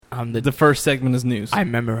The first segment is news. I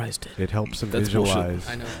memorized it. It helps him That's visualize.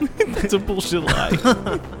 I know. That's a bullshit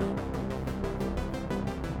lie.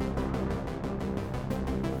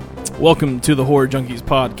 Welcome to the Horror Junkies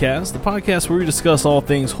podcast, the podcast where we discuss all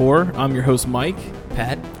things horror. I'm your host, Mike.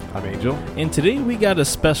 Pat? I'm Angel. And today we got a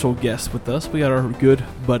special guest with us. We got our good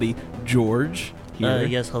buddy, George. Here.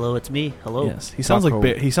 Yes, hello, it's me. Hello. Yes, he sounds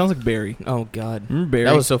like he sounds like Barry. Oh, God. Remember Barry?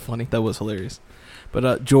 That was so funny. That was hilarious.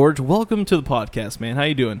 But George, welcome to the podcast, man. How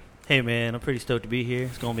you doing? Hey, man, I'm pretty stoked to be here.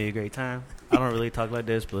 It's going to be a great time. I don't really talk like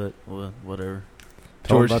this, but well, whatever.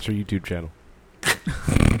 Tell George. him about your YouTube channel.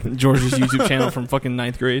 George's YouTube channel from fucking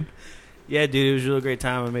 9th grade. Yeah, dude, it was a really great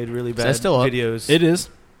time. I made really bad that still up? videos. It is.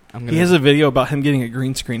 I'm He has a video about him getting a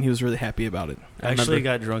green screen. He was really happy about it. I actually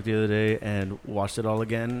got drunk the other day and watched it all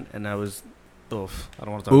again, and I was, oof. I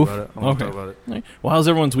don't want to talk about it. I don't want to talk about it. Well, how's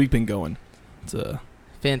everyone's week been going? It's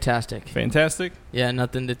Fantastic. fantastic. Yeah,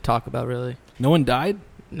 nothing to talk about, really. No one died?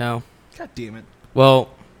 No. God damn it. Well,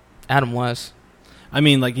 Adam West. I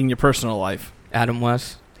mean, like in your personal life. Adam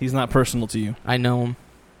West. He's not personal to you. I know him.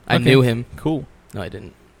 I Okay. knew him. Cool. No, I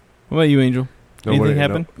didn't. What about you, Angel? Anything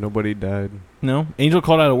happen? Nobody died. No? Angel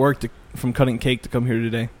called out of work from cutting cake to come here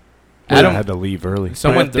today. Adam had to leave early.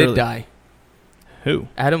 Someone Right, did early. die. Who?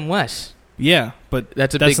 Adam West. Yeah, but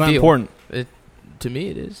That's a that's big not deal. important. To me,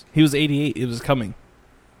 it is. He was 88. It was coming.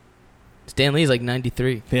 Stan Lee's like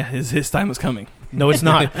 93. Yeah, his time was coming. No, it's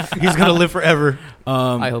not. He's going to live forever.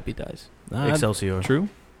 I hope he dies. Excelsior. True.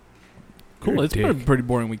 Cool. You're a It's been a dick. pretty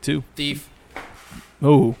boring week, too. Thief.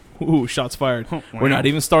 Oh, ooh, shots fired. We're not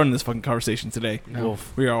even starting this fucking conversation today. No.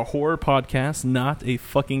 Wolf. We are a horror podcast, not a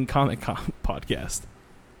fucking comic podcast.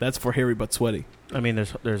 That's for hairy but sweaty. I mean,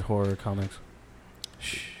 there's horror comics.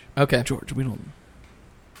 Shh. Okay. George, we don't...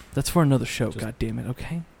 That's for another show, Just- God damn it,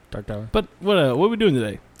 okay? Dark Tower. But what are we doing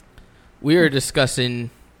today? We are discussing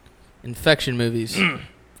infection movies.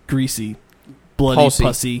 Greasy, bloody Pulsy.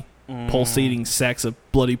 pussy, pulsating sacks of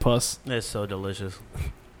bloody pus. It's so delicious.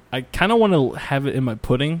 I kind of want to have it in my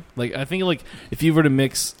pudding. Like, I think, like, if you were to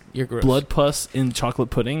mix You're gross. blood pus in chocolate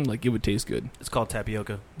pudding, like, it would taste good. It's called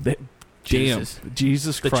tapioca.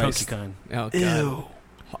 Jesus The Christ. chunky kind. Oh, God. Ew.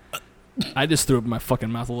 I just threw up in my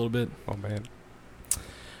fucking mouth a little bit. Oh, man.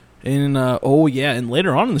 And, and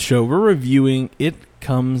later on in the show, we're reviewing It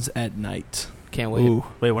Comes at Night. Can't wait. Ooh.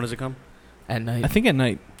 Wait, when does it come? At night. I think at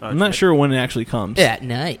night. Oh, I'm not sure when it actually comes. At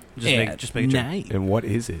night. Just make it joke. night. And what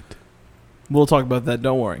is it? We'll talk about that,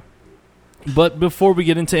 don't worry. But before we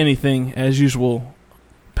get into anything, as usual,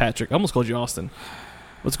 Patrick, I almost called you Austin.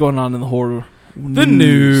 What's going on in the horror The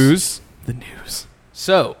news. The news.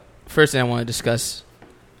 So, first thing I want to discuss,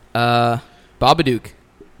 Babadook.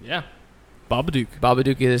 Yeah. Babadook.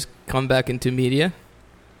 Babadook has come back into media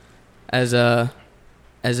as a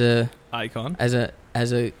Icon.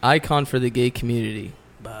 icon for the gay community.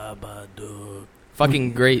 Babadook.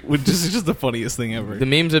 Fucking great. Which is just the funniest thing ever. The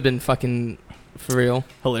memes have been fucking for real.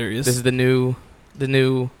 Hilarious. This is the new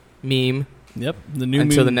meme Yep. The new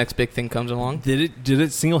until meme. the next big thing comes along. Did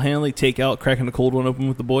it single-handedly take out cracking a cold one open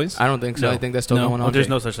with the boys? I don't think so. No. I think that's still No. going Oh, on. there's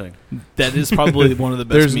no such thing. That is probably one of the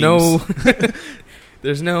best There's memes.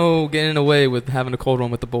 there's no getting away with having a cold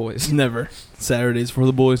one with the boys. Never. Saturdays for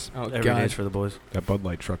the boys. Oh, Every God. day's for the boys. That Bud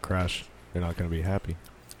Light truck crash. They're not going to be happy.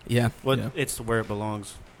 Yeah. Yeah. It's where it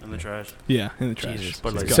belongs, in the trash. Yeah, in the trash. Jesus.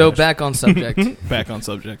 But like, Gosh. So back on subject. Back on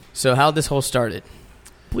subject. So how this whole started.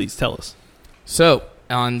 Please tell us. So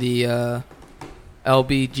on the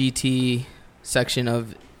LBGT section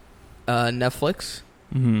of Netflix,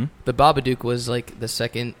 Mm-hmm. the Babadook was like the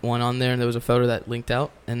second one on there, and there was a photo that linked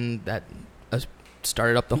out, and that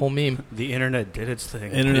started up the whole meme. the internet did its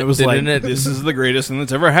thing. Internet was The like, internet- this is the greatest thing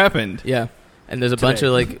that's ever happened. Yeah, and there's a bunch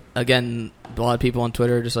of like, again, a lot of people on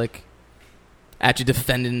Twitter are just like actually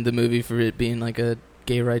defending the movie for it being like a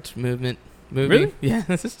gay rights movement movie. Really? Yeah,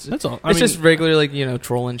 it's That's all. just regular like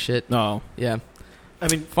trolling shit. No. Yeah, I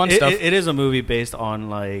mean, Fun stuff. It is a movie based on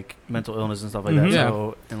like mental illness and stuff like that. Mhm. Yeah.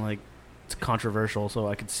 So and like it's controversial. So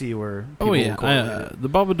I could see where people Oh, yeah. will correlate it. The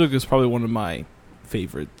Babadook is probably one of my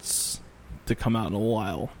favorites to come out in a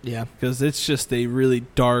while. yeah. Because it's just a really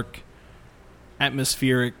dark,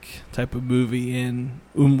 atmospheric type of movie. And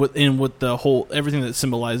what the whole, everything that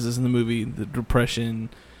symbolizes in the movie, the depression,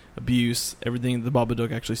 abuse, everything the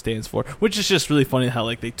Babadook actually stands for. Which is just really funny how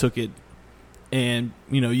like they took it and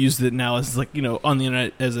used it now as like on the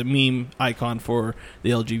internet as a meme icon for the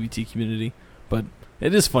LGBT community. But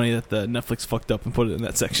it is funny that the Netflix fucked up and put it in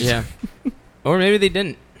that section. Yeah. Or maybe they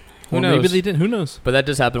didn't. Who Or knows? maybe they didn't. Who knows? But that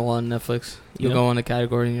does happen a lot on Netflix. You'll Yeah. go on a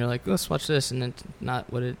category and you're like, let's watch this, and it's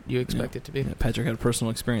not what you expect it to be. Yeah, Patrick had a personal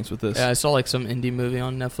experience with this. Yeah, I saw like some indie movie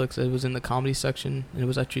on Netflix. It was in the comedy section, and it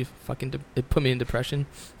was actually fucking. It put me in depression.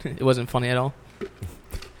 It wasn't funny at all.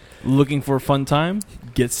 Looking for a fun time?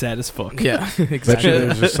 Get sad as fuck. Yeah, Bet you exactly.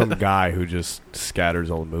 there's just some guy who just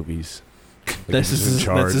scatters old movies. Like That's he's his, in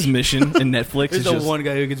charge. that's his mission in Netflix. There's is the just, one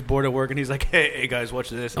guy who gets bored at work and he's like, hey guys, watch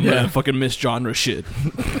this. I'm gonna fucking miss genre shit.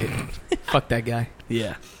 Fuck that guy.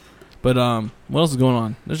 Yeah. But what else is going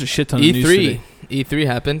on? There's a shit ton of news today. E3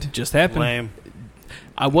 happened. Just happened. Lame.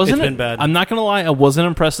 I wasn't. It's been bad. I'm not gonna lie. I wasn't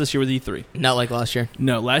impressed this year with E3. Not like last year.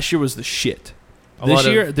 No, last year was the shit. A This lot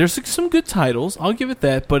of- year, there's some good titles. I'll give it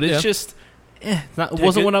that. But it's Yeah. just, it Take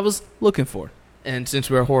wasn't it. what I was looking for. And since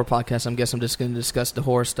we're a horror podcast, I guess I'm just going to discuss the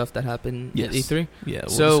horror stuff that happened at Yes. E3. Yeah. we'll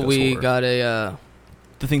So discuss we horror. got a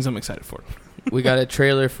the things I'm excited for. we got a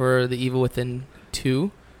trailer for The Evil Within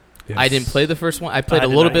 2. Yes. I didn't play the first one. I played I a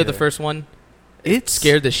did little not bit of the either. first one. It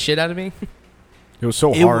Scared the shit out of me. It was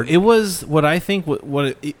so It, hard. it was what I think.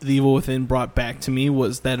 The Evil Within brought back to me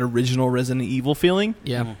was that original Resident Evil feeling.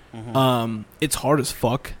 Yeah. Mhm. It's hard as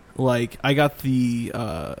fuck. Like I got the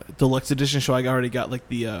deluxe edition, so I already got like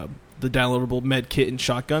the downloadable med kit and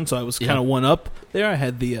shotgun. So I was kind of one up there. I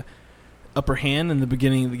had the upper hand in the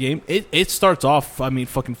beginning of the game. It starts off, I mean,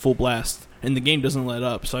 fucking full blast, and the game doesn't let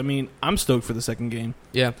up. So I mean, I'm stoked for the second game.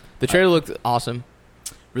 Yeah. The trailer looked awesome.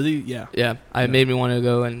 Really, yeah. Yeah. It made me want to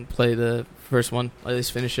go and play the first one, or at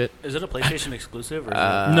least finish it. Is it a PlayStation exclusive? Or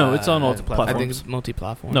is No, it's on all multi-platform. platforms. I think it's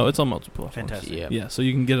multi-platform. No, it's on multiple platforms. Fantastic. Yeah. Yeah, so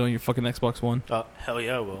you can get it on your fucking Xbox One. Hell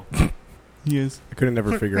yeah, I will. Yes. I couldn't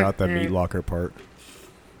never figure out that meat locker part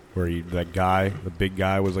where the big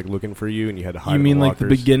guy was like looking for you and you had to hide. You in mean like the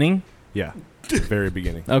lockers. beginning? Yeah, the very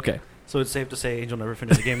beginning. Okay. So it's safe to say Angel never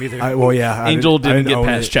finished the game either. Angel didn't get own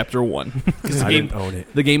past it. chapter 1 because the I game didn't own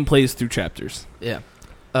it. the game plays through chapters. Yeah.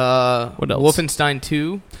 What else? Wolfenstein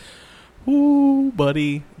 2. Ooh,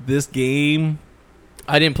 buddy, this game.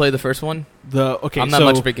 I didn't play the first one. I'm not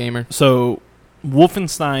much of a gamer. So,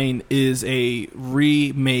 Wolfenstein is a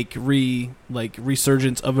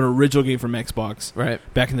resurgence of an original game from Xbox. Right.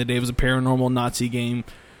 Back in the day, it was a paranormal Nazi game.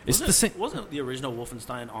 It's the same. Wasn't the original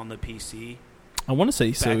Wolfenstein on the PC I want to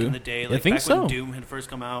say so. back in the day? Like I think back so. when Doom had first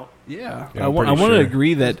come out. Yeah, Yeah, I I'm want pretty to sure.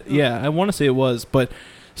 agree that. Yeah, I want to say it was, but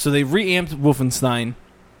so they reamped Wolfenstein,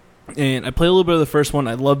 and I played a little bit of the first one.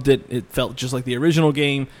 I loved it. It felt just like the original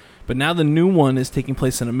game, but now the new one is taking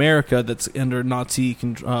place in America. That's under Nazi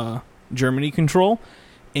Germany control.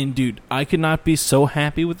 And dude, I could not be so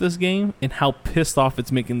happy with this game and how pissed off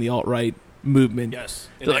it's making the alt-right movement. Yes,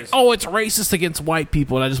 it They're like, is. oh, it's racist against white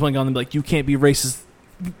people, and I just went on and be like, you can't be racist.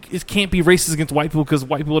 It can't be racist against white people because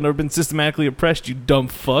white people have never been systematically oppressed. You dumb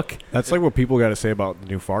fuck. That's like what people got to say about the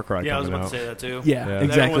new Far Cry Yeah, I was coming about to out. say that too. Yeah, Yeah.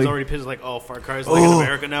 exactly. Everyone's already pissed. Like, oh, Far Cry's like in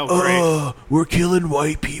America now. Great. We're killing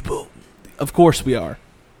white people. Of course we are.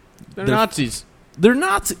 They're They're- Nazis. They're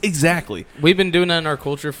not exactly We've been doing that in our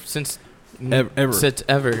culture since ever.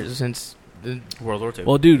 since the World War II.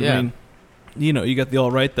 Well, dude, Yeah. I mean, you got the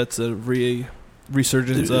alt right. That's a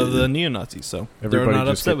resurgence of the neo Nazis. So Everybody they're not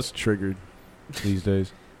just upset gets with. triggered these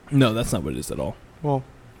days. No, that's not what it is at all. Well,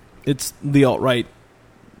 It's the alt right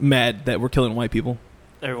mad that we're killing white people.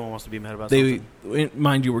 Everyone wants to be mad about They, something.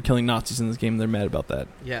 mind you, we're killing Nazis in this game. They're mad about that.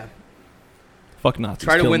 yeah. Fuck Nazis.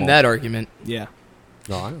 Try to kill win them all. that argument. Yeah.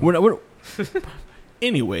 no, I don't. We're not.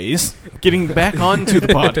 Anyways, getting back onto the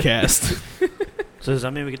podcast. So does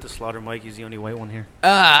that mean we get to slaughter Mike? He's the only white one here.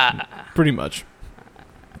 Pretty much.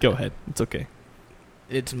 Go ahead. It's okay.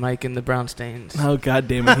 It's Mike and the Brown Stains. Oh, God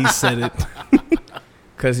damn it. He said it.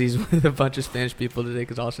 Because he's with a bunch of Spanish people today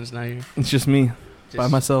because Austin's not here. It's just me by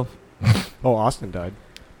Just- myself. Oh, Austin died.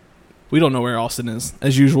 We don't know where Austin is.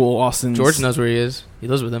 As usual, Austin's... George knows where he is. He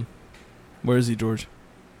lives with him. Where is he, George?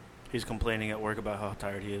 He's complaining at work about how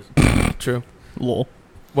tired he is. True. Lol.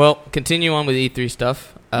 Well, continue on with E3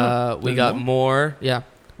 stuff. We there's got more? more. Yeah,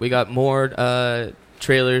 we got more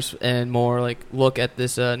trailers and more like look at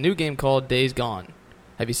this new game called Days Gone.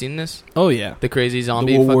 Have you seen this? Oh, yeah. The crazy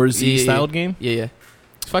zombie The World War fuck- Z yeah, styled game? Yeah.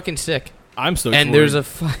 It's fucking sick. I'm so And there's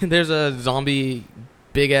there's a zombie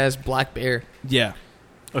big ass black bear, Yeah.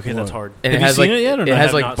 Okay, that's hard. and Have it you has seen like it yet or it not? I has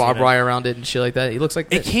have like not barbed seen it. wire around it and shit like that. He looks like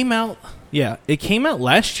It this. came out... Yeah. It came out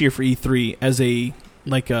last year for E3 as a...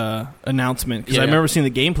 like a announcement because I Yeah. remember seeing the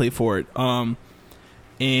gameplay for it.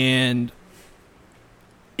 And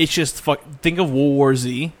it's just think of World War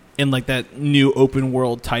Z and like that new open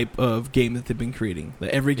world type of game that they've been creating.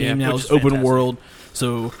 That every game Yeah, now which is is open fantastic. world,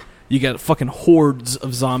 so you got fucking hordes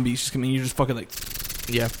of zombies just coming. You're just fucking like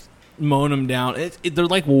Yeah, mowing them down. They're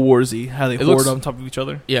like World War Z, how they It horde looks- on top of each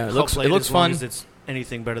other. yeah. It I'll looks play it looks as long fun. as it's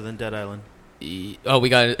anything better than Dead Island. Oh, we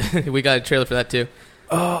got a trailer for that too.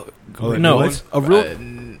 No, it's a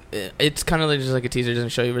real. It's kind of like just like a teaser. It doesn't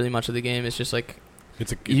show you really much of the game. It's just like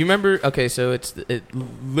It's a. you remember. Okay, so it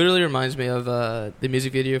literally reminds me of the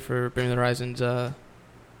music video for Bring Me the Horizon's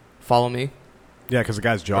 "Follow Me." Yeah, because the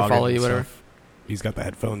guy's jogging. Follow You, and whatever. stuff. He's got the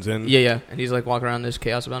headphones in. Yeah, and he's like walking around. There's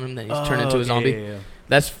chaos about him. Then he's turned into a zombie. Yeah.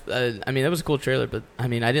 That's. I mean, that was a cool trailer, but I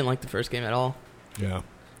mean, I didn't like the first game at all. Yeah.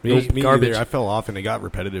 It was Me garbage. neither. I fell off and it got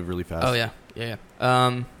repetitive really fast. Oh yeah.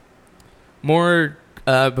 More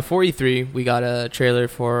before E3, we got a trailer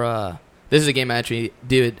for. This is a game I actually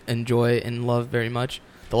did enjoy and love very much.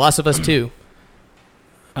 The Last of Us 2.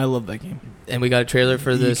 I love that game. And we got a trailer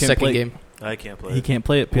for You the can't second play- game. I can't play. He can't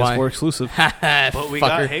play it. PS4 Why? exclusive. But we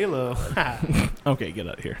got Halo. Okay, get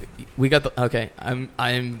out of here. We got the okay. I'm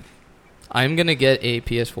gonna get a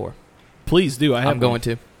PS4. Please do. I'm going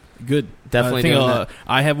to Good. definitely doing that.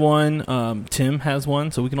 I have one. Tim has one,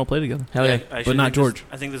 so we can all play together. Hell yeah! But not George.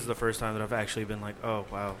 I think this is the first time that I've actually been like, oh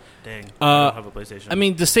wow, dang, I don't have a PlayStation. I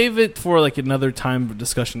mean, to save it for like another time of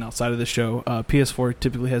discussion outside of the show, PS4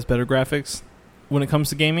 typically has better graphics when it comes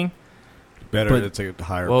to gaming. Better. But- It's a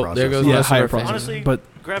higher Well, process. there goes Yeah, most of higher our fans. processor. Honestly, But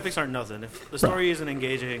graphics aren't nothing. If the story isn't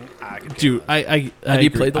engaging, I can. dude, I Have you agree.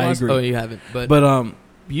 played the I last? agree. Oh, you haven't. But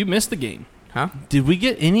You missed the game. huh? Did we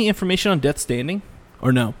get any information on Death Standing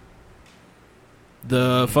or no?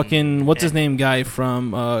 The fucking what's his name guy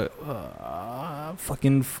from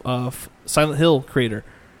Silent Hill creator.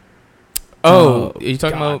 Oh, you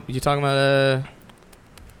talking God. about? You talking about?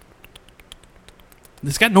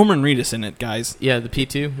 It's got Norman Reedus in it, guys. Yeah, the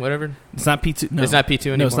P2, whatever. It's not P2. No, It's not P2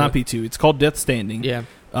 anymore. No, it's not P2. It's called Death Standing. Yeah.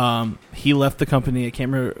 He left the company. I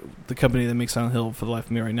can't remember the company that makes Silent Hill for the life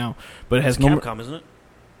of me right now. But it has It's Capcom, isn't it?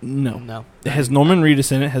 No. No. It has Norman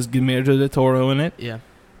Reedus in it. Has Guillermo del Toro in it. Yeah.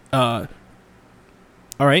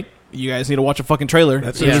 All right, you guys need to watch a fucking trailer.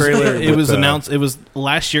 That's the trailer It with was the- announced. It was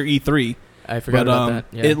last year E3. I forgot But about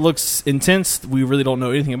that. Yeah. it looks intense. We really don't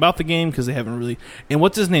know anything about the game because they haven't really. And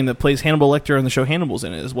what's his name that plays Hannibal Lecter on the show Hannibal's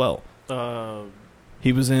in it as well.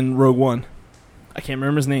 He was in Rogue One. I can't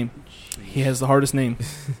remember his name. He has the hardest name.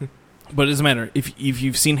 But it doesn't matter. If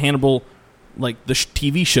you've seen Hannibal, like the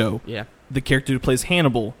TV show, yeah. the character who plays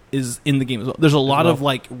Hannibal is in the game as well. There's a lot of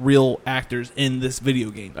like real actors in this video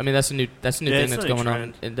game. I mean, that's a new Yeah, thing it's that's a new going on.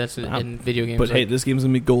 trend. And that's in video games. But hey, like- this game's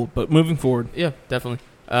gonna be gold. But moving forward, yeah, definitely.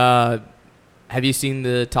 Have you seen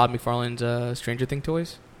the Todd McFarlane's Stranger Things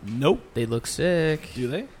toys? nope. They look sick. Do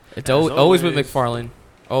they? It's As always with always. McFarlane.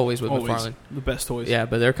 Always with Always. McFarlane. The best toys. Yeah,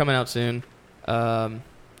 but they're coming out soon.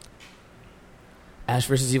 Ash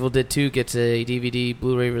vs. Evil Dead 2 gets a DVD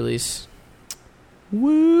Blu-ray release.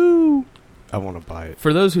 Woo! I want to buy it.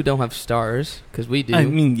 For those who don't have stars, because we do. I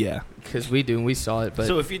mean, yeah. Because we do, and we saw it. But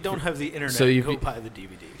so if you don't have the internet, so you go could- buy the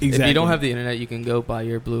DVD. if you don't have the internet, you can go buy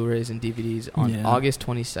your Blu-rays and DVDs on Yeah. August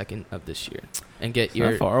 22nd of this year, and get It's not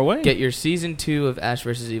your far away. season 2 of Ash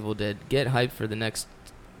vs. Evil Dead. Get hyped for the next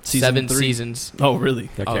Season 7 3. seasons. Oh, really?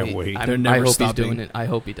 I can't wait. They're never I hope stopping. he's doing it. I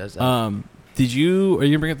hope he does that. Are you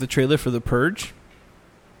gonna bring up the trailer for The Purge?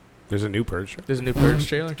 There's a new Purge. There's a new Purge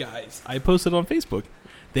trailer. Guys, I posted on Facebook.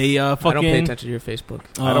 They fucking. I don't pay attention to your Facebook.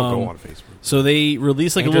 I don't go on Facebook. So they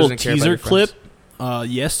released like Andrew a little doesn't care about teaser your clip friends.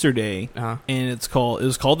 yesterday, Uh-huh. and it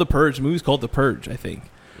was called The Purge. The movie's called The Purge, I think.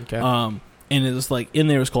 Okay. And it was like in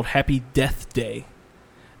there. It was called Happy Death Day,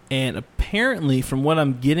 and apparently, from what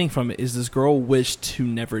I'm getting from it, is this girl wished to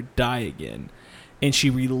never die again, and she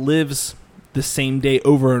relives the same day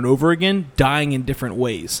over and over again, dying in different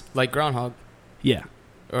ways. Like Groundhog Yeah,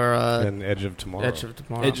 or And Edge of Tomorrow. Edge of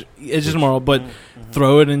Tomorrow. Edge of Tomorrow, but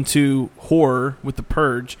throw it into horror with The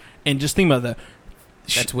Purge, and just think about that.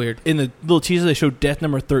 That's weird. In the little teaser, they showed death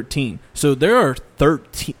number 13. So there are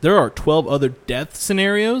 12 other death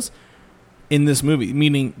scenarios in this movie,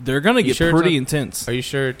 meaning they're gonna You get sure it's pretty not- intense. Are you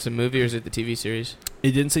sure it's a movie or is it the TV series?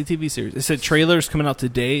 It didn't say TV series. It said trailers coming out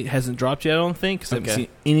today. It hasn't dropped yet, I don't think, because I Okay. haven't seen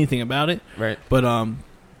anything about it. Right. But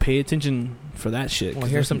pay attention for that shit. Well,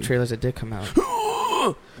 'cause here's this some movie- trailers that did come out.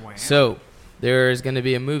 So there's going to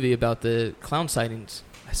be a movie about the clown sightings,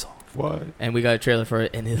 I saw. What? and we got a trailer for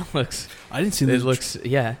it, and it looks. I didn't see It this. looks.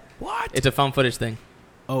 Yeah. What? It's a found footage thing.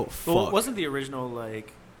 Oh fuck! Well, wasn't the original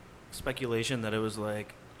like speculation that it was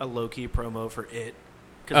like a low key promo for it?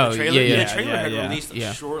 Oh, the trailer, yeah. The trailer had released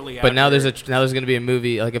Yeah. shortly after. But now there's going to be a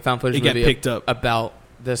movie, like a found footage It got movie picked up. about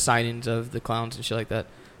the sightings of the clowns and shit like that.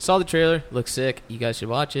 Saw the trailer, looks sick. You guys should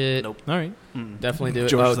watch it. Nope. All right. Definitely do it.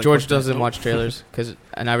 George is like, George "Fuck that." doesn't Nope. watch trailers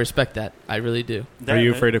and I respect that. I really do. Are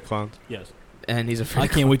you afraid of clowns? Yes. And he's afraid. I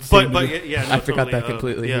can't wait to see. But the but movie. yeah, no, I forgot totally, that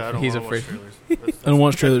completely. Yeah, I don't He's wanna watch afraid. trailers. I don't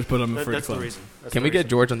watch trailers, but I'm afraid That's of the clowns. reason. That's Can the we get reason.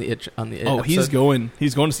 George on the itch on the? Oh, he's episode? going.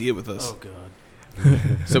 He's going to see it with us. Oh god.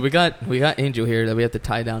 So we got Angel here that we have to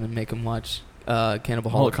tie down and make him watch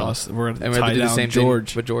Cannibal Holocaust. We're gonna And we're tie gonna do the down same George.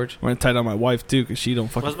 thing with George. We're gonna tie down my wife too, because she don't I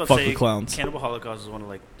was fucking about fuck to say, with clowns. Cannibal Holocaust is one of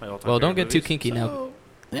like my all-time Well, don't favorite get too movies, kinky now. so-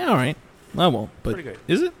 Yeah, all right. I won't. But Pretty good.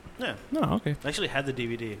 is it? Yeah. No, okay. I actually had the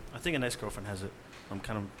DVD. I think a nice girlfriend has it. I'm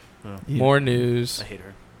kind of... Yeah. More news. I hate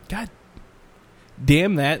her. God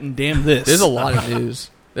damn that and damn this. There's a lot of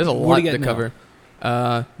news. There's a What lot do you to got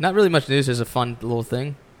cover. Not really much news. There's a fun little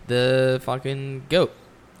thing. The fucking goat.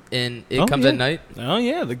 And it comes at night. Oh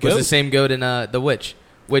yeah, the It was goat. the same goat in The Witch,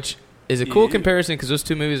 which is a cool Yeah. comparison because those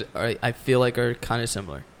two movies I feel like are kind of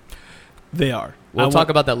similar. They are. We'll talk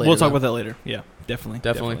about that later. We'll talk though. about that later. Yeah,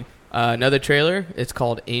 definitely. Another trailer. It's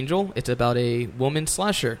called Angel. It's about a woman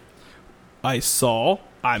slasher. I saw.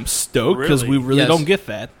 I'm stoked because Really? we really Yes. don't get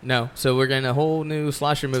that. No, so we're getting a whole new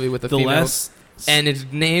slasher movie with a The female, last and it's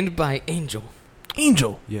named by Angel.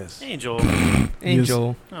 Angel, Yes. Angel.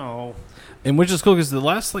 Angel. Oh. and which is cool because the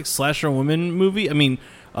last like slasher woman movie. I mean,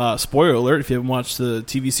 spoiler alert if you haven't watched the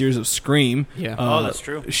TV series of Scream. Yeah. Oh, that's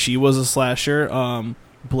true. She was a slasher.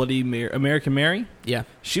 American Mary. Yeah.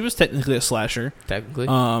 She was technically a slasher. Technically.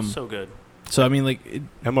 So good. So I mean, like,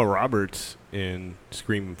 Emma Roberts in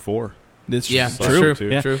Scream 4. it's yeah. Slasher true. too.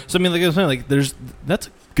 Yeah. True. So I mean, like I was saying, like that's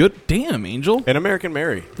a good damn Angel. And American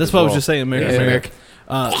Mary. That's as what I was well. just saying. American Yeah, Mary.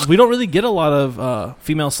 American. We don't really get a lot of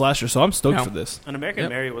female slashers, so I'm stoked No. for this. And American Yep.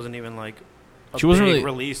 Mary wasn't even like a She wasn't big really-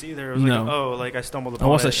 release either. It was No. like, oh, like I stumbled I upon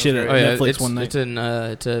watched it. that shit It was at Oh great. yeah, Netflix it's, one night.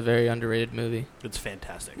 it's a very underrated movie. It's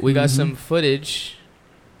fantastic. We got Mhm. some footage,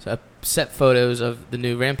 set photos of the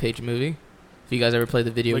new Rampage movie. If you guys ever played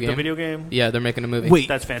the video Like game, the video game? yeah, they're making a movie. Wait,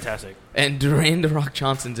 That's fantastic. And Dwayne The Rock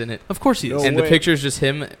Johnson's in it, of course he is. No and the way. picture is just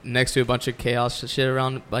him next to a bunch of chaos shit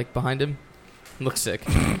around like behind him. Looks sick,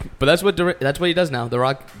 but that's what he does now. The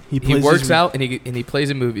Rock he plays works his out and he plays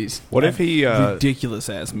in movies. What if he... ridiculous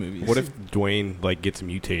ass movies. what if Dwayne like gets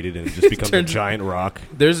mutated and just becomes a Turns- giant rock?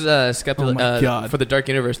 There's a skeptical Oh my God. for the Dark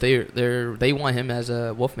Universe. They want him as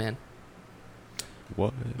a Wolfman.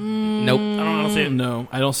 What? Nope. I don't see it. No,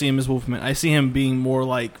 I don't see him as Wolfman. I see him being more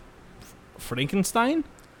like Frankenstein.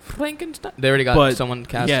 Frankenstein. They already got But, someone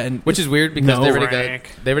cast. yeah, and which is weird because No. they already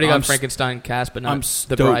Frank. got I'm Frankenstein cast, but I'm not the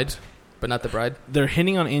stoked. bride. But not the bride. They're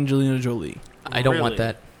hinting on Angelina Jolie. I don't Really? want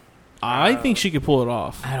that. I think she could pull it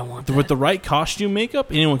off. I don't want that. With the right costume makeup,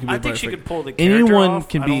 anyone can be I think she perfect. could pull the character Anyone off.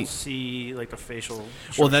 can I be- don't see like the facial.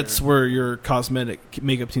 Well, that's structure. where your cosmetic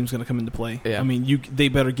makeup team's going to come into play. Yeah. I mean, they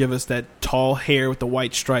better give us that tall hair with the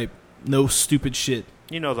white stripe. No stupid shit.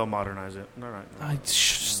 You know they'll modernize it. All right.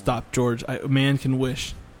 Stop, George. A man can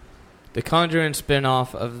wish. The Conjuring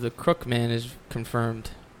spin-off of The Crookman is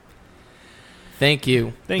confirmed. Thank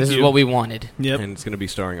you. Thank this you. is what we wanted. Yep. And it's going to be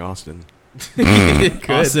starring Austin.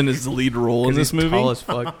 Austin is the lead role in this movie. Tall as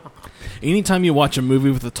fuck. Anytime you watch a movie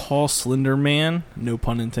with a tall, slender man, no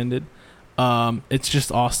pun intended, it's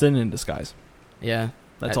just Austin in disguise. Yeah.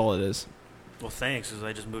 That's all it is. Well, thanks, as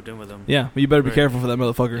I just moved in with him. Yeah, but you better be Right. careful for that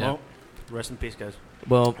motherfucker. Well, rest in peace, guys.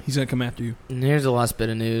 Well, He's going to come after you. and here's the last bit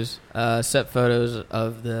of news. Set photos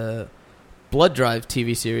of the Blood Drive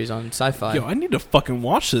TV series on Sci-Fi. Yo, I need to fucking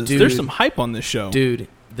watch this. Dude. There's some hype on this show. Dude,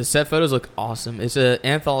 the set photos look awesome. It's an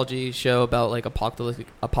anthology show about like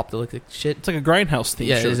apocalyptic shit. It's like a Grindhouse theme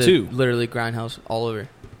Yeah, show, it's too. literally Grindhouse all over.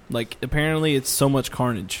 Like, apparently it's so much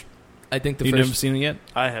carnage. I think the You've first never seen it yet?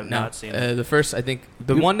 I have no, not seen it. the first. I think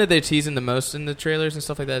the You- one that they're teasing the most in the trailers and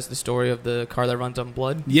stuff like that is the story of the car that runs on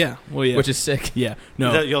blood, Yeah. Well, yeah. which is sick. yeah.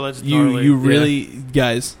 No. Yo, that's you gnarly. you really,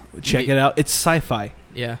 guys, check Me- it out. It's sci-fi.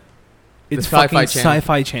 Yeah, It's Sci-Fi fucking Channel.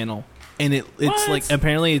 Sci-Fi Channel. And it's What? like,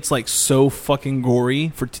 apparently it's like so fucking gory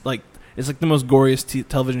for, like, it's like the most goriest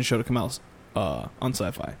television show to come out on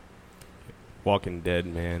Sci-Fi. Walking Dead,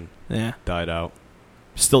 man. Yeah. Died out.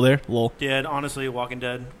 Still there? Lol. Yeah, and honestly, Walking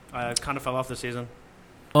Dead, I kind of fell off this season.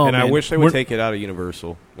 Oh, and I man. wish they We're- would take it out of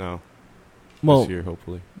Universal now. well, This year,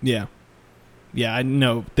 hopefully. yeah. Yeah, I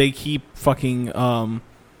know. They keep fucking,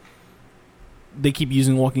 they keep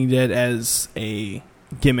using Walking Dead as a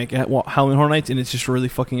gimmick at Halloween Horror Nights, and it's just really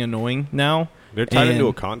fucking annoying now. They're tied into a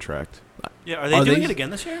And- contract. Yeah, are they Are doing they- it again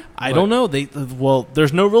this year? I don't know. Well,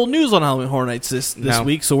 there's no real news on Halloween Horror Nights this No.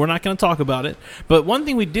 week, so we're not going to talk about it. But one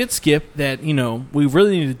thing we did skip that we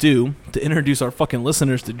really need to do to introduce our fucking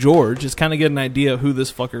listeners to George is kind of get an idea of who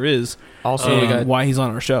this fucker is also we and got why he's on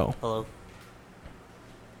our show. Hello.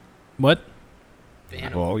 What?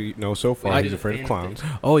 Phantom. Well, you know, so far I he's did afraid of Phantom clowns. thing.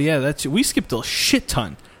 Oh yeah, we skipped a shit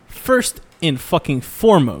ton. First and fucking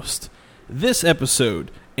foremost, this episode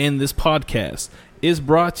and this podcast is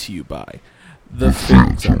brought to you by the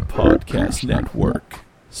Things Up Podcast Network.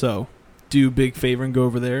 So, do a big favor and go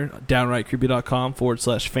over there,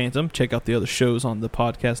 downrightcreepy.com/phantom. Check out the other shows on the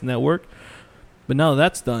podcast network. But no,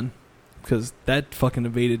 that's done. Because that fucking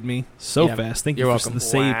evaded me so Yeah, fast. Thank you're you welcome. for the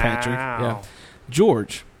save, Patrick. Yeah.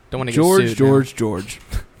 George. Don't want to George, get sued George.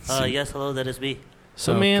 Yes, hello, that is me.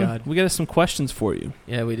 So, Oh, man, God. we got some questions for you.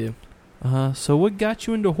 Yeah, we do. So what got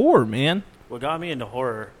you into horror, man? What got me into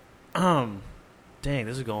horror? Dang,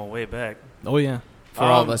 this is going way back. Oh, yeah. For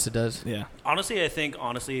all of us, it does. Yeah. Honestly, I think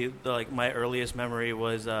my earliest memory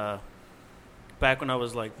was back when I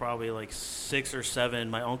was probably 6 or 7.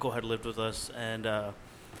 My uncle had lived with us, and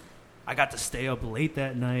I got to stay up late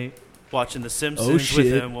that night watching The Simpsons with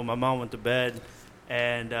him when my mom went to bed,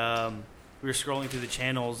 and we were scrolling through the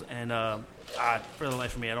channels, and for the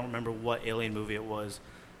life of me, I don't remember what alien movie it was,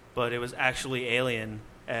 but it was actually Alien,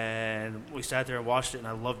 and we sat there and watched it, and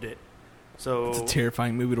I loved it. So It's a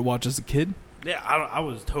terrifying movie to watch as a kid. yeah, I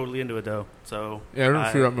was totally into it though. So Yeah, I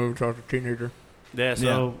didn't see that movie until I was a teenager. yeah,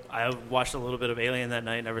 so I watched a little bit of Alien that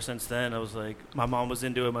night, and ever since then, I was like, my mom was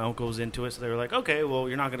into it, my uncle was into it, so they were like, okay, well,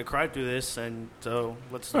 you're not going to cry through this, and so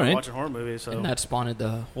let's start watching horror movies. So And that spawned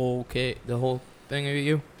the whole thing of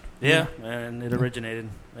you. yeah, and it originated,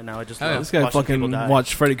 and now I just Oh, yeah. love This guy watching people fucking die.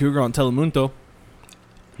 watched Freddy Krueger on Telemundo.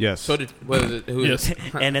 Yes. So did what was it? Who? Yes.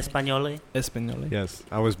 En español. Español. Yes.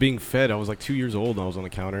 I was being fed. I was like 2 years old, and I was on the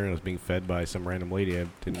counter, and I was being fed by some random lady I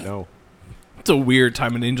didn't know. It's a weird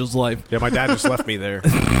time in Angel's life. Yeah, my dad just left me there.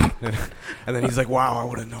 And then he's like, wow, I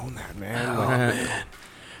would have known that, man. Like,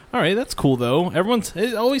 All right, that's cool though.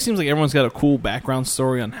 It always seems like everyone's got a cool background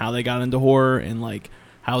story on how they got into horror and like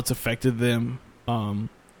how it's affected them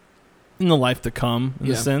in the life to come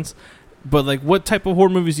in a sense. But like, what type of horror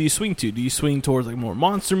movies do you swing to? Do you swing towards like more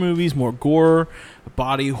monster movies, more gore,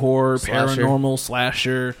 body horror, Slasher. paranormal,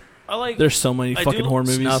 slasher? I like. There's so many fucking horror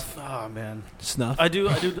movies. Snuff. Oh man, Snuff. I do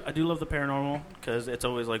love the paranormal because it's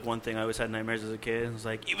always like one thing I always had nightmares as a kid. It's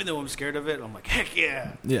like even though I'm scared of it, I'm like heck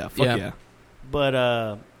yeah. Yeah, fuck Yeah. yeah.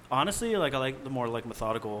 But honestly, like I like the more like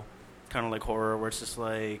methodical kind of like horror where it's just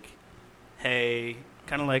like, hey,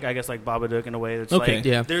 kind of like I guess like Babadook in a way. It's Okay. like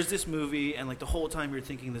Yeah. there's this movie and like the whole time you're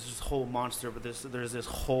thinking there's this whole monster, but there's this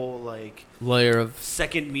whole like Layer of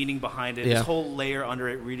second meaning behind it. Yeah. This whole layer under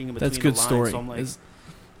it, reading in between That's good the lines. story. So I'm like, It's-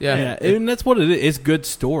 yeah. and that's what it is. It's good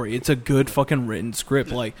story. It's a good fucking written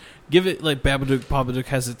script. Like, give it like Babadook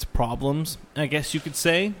has its problems, I guess you could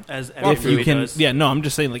say. as every If you movie can, does. yeah, no, I'm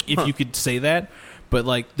just saying like if you could say that, but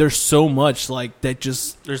like there's so much like that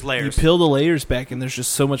just There's you layers. peel the layers back and there's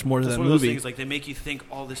just so much more to It's that one of those movie. things like they make you think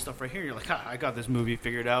all this stuff right here. You're like, I got this movie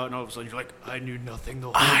figured out, and all of a sudden you're like, I knew nothing the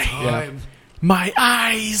whole time. My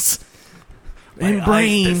eyes My and eyes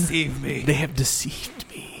brain, deceive me. they have deceived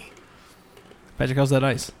me. Patrick, how's that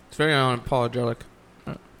ice? It's very unapologetic.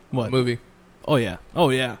 What? Movie? Oh yeah.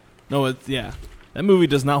 No, it's yeah. That movie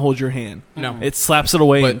does not hold your hand. No. It slaps it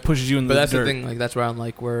away But- and pushes you in But the that's dirt. the thing. Like that's where I'm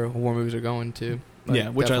like where horror movies are going to. Like, Yeah,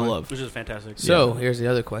 which definitely. I love. Which is fantastic. So here's the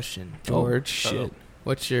other question, George. Shit.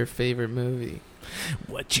 What's your favorite movie?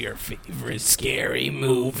 What's your favorite scary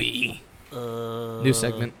movie? New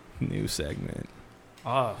segment. New segment.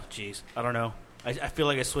 Oh, jeez. I don't know. I feel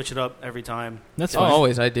like I switch it up every time. That's Oh, fine.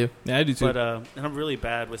 always I do. Yeah, I do too. But and I'm really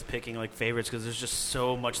bad with picking like favorites because there's just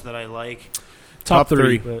so much that I like. Top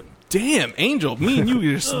three. But Damn, Angel, me and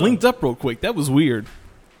you just linked up real quick. That was weird.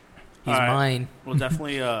 He's All right. mine. well,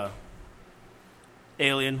 definitely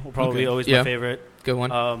Alien will probably Okay. be always Yeah. my favorite. Good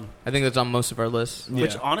one. Um, I think that's on most of our lists.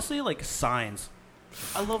 Which Yeah. honestly, like Signs.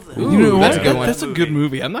 I love that. Ooh, You know that's what? a good one. That's a good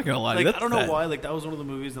movie. I'm not gonna lie. Like, That's I don't know that. why. Like that was one of the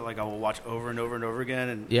movies that like I will watch over and over and over again,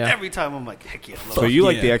 and Yeah. every time I'm like, heck yeah, I love so it. you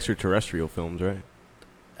like yeah. the extraterrestrial films, right?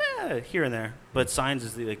 Yeah, here and there. But Signs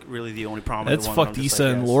is the like really the only prominent That's one. that fucked I'm just Issa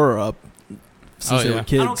like, and yes. Laura up since Oh, they yeah. were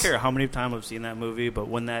kids. I don't care how many times I've seen that movie, but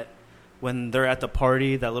when they're at the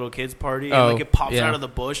party, that little kid's party, Oh, and like it pops yeah. out of the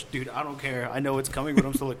bush, dude. I don't care. I know it's coming, but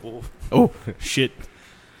I'm still like, whoa. Oh shit!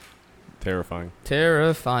 Terrifying.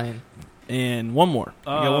 Terrifying. And one more.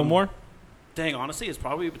 You got one more? Dang, honestly, it's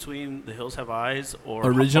probably between The Hills Have Eyes or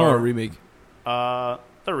Original or remake? the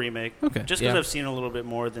remake. Okay. Just because Yeah. I've seen a little bit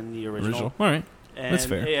more than the original. All right. And That's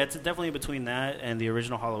fair. Yeah, it's definitely between that and the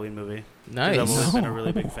original Halloween movie. 'Cause Nice. I've always been a No.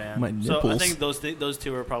 really big fan. My So I nipples. think those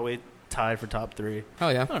two are probably tied for top 3. Oh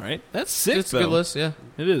yeah. All right. That's sick. It's a good though. list. Yeah.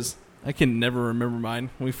 It is. I can never remember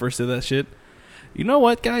mine when we first did that shit. You know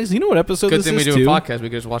what, guys? You know what episode Good this thing we is do too? a podcast. We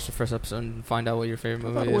could just watch the first episode and find out what your favorite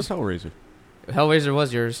I thought movie it was is. Hellraiser. Hellraiser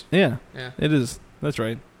was yours. Yeah, Yeah. it is. That's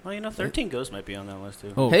right. Well, 13 Ghosts might be on that list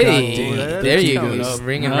too. Oh, Hey, goddamn. there you Coming go. up.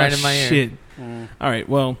 Ringing Ah, right in my ear. shit. Mm. All right.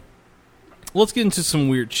 Well, let's get into some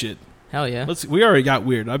weird shit. Hell yeah. We already got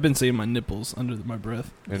weird. I've been saying my nipples under my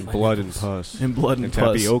breath And My blood nipples. and pus. and blood and, and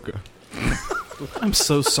pus. tapioca. I'm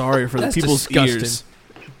so sorry for the That's people's disgusting. ears.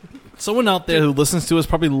 Someone out there who listens to us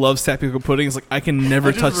probably loves tapioca pudding. It's like, I can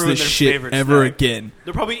never touch this shit ever again.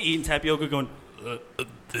 They're probably eating tapioca going...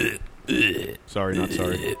 Sorry, not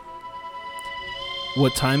sorry.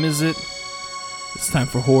 What time is it? It's time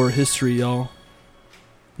for horror history, y'all.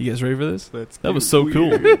 You guys ready for this? That was so cool.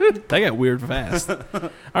 That got weird fast. All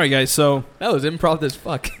right, guys. So that was improv as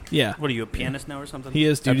fuck. Yeah. What are you, a pianist now or something? He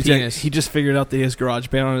is, dude. He just figured out that he has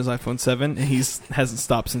GarageBand on his iPhone 7, and hasn't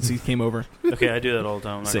stopped since he came over. Okay, I do that all the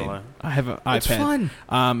time. I'm not gonna lie. I have an iPad. It's fun.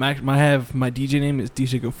 I have my DJ name is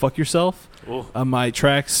DJ Go Fuck Yourself. My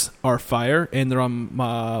tracks are fire, and they're on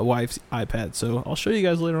my wife's iPad. So I'll show you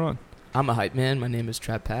guys later on. I'm a hype man. My name is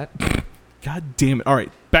Trap Pat. God damn it! All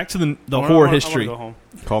right, back to the horror history. Go home.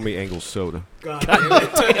 Call me Angle Soda. God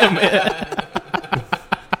damn it!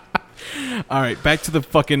 All right, back to the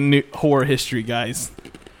fucking new horror history, guys.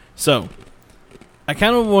 So, I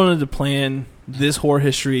kind of wanted to plan this horror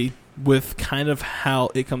history with kind of how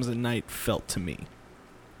It Comes at Night felt to me.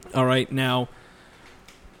 All right, now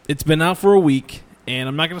it's been out for a week, and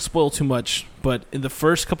I'm not going to spoil too much. But in the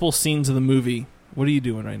first couple of scenes of the movie, what are you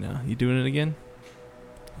doing right now? You doing it again?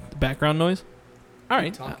 Background noise? All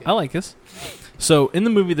right, I like this. So in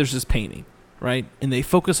the movie, there's this painting, right? And they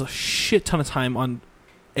focus a shit ton of time on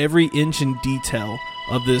every inch and detail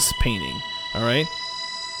of this painting, all right?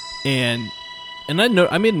 And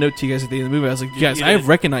I made a note to you guys at the end of the movie. I was like, guys, I have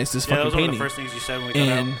recognized this fucking painting. That was one of the first things you said when we got out.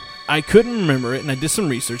 And I couldn't remember it, and I did some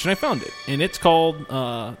research, and I found it. And it's called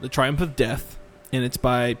The Triumph of Death, and it's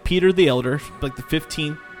by Peter the Elder, like the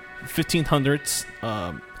 1500s.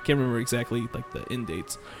 Can't remember exactly like the end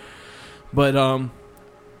dates. But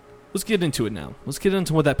let's get into it now. Let's get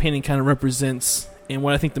into what that painting kind of represents and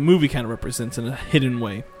what I think the movie kind of represents in a hidden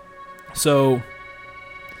way. So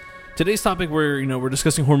today's topic, we're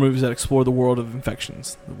discussing horror movies that explore the world of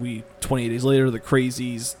infections. 28 Days Later, The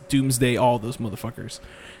Crazies, Doomsday, all those motherfuckers.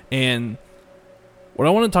 And what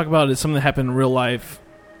I want to talk about is something that happened in real life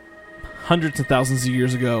hundreds and thousands of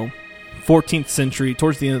years ago, 14th century,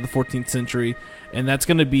 towards the end of the 14th century. And that's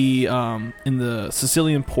going to be in the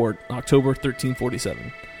Sicilian port, October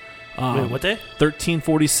 1347. Wait, what day?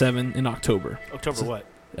 1347 in October. October what?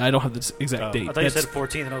 I don't have the exact date. I thought you said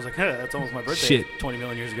 14th, and I was like, hey, that's almost my birthday. Shit. 20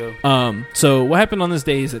 million years ago. So what happened on this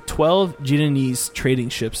day is that 12 Genoese trading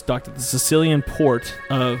ships docked at the Sicilian port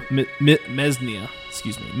of Mesnia.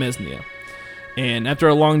 And after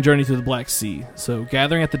a long journey through the Black Sea, so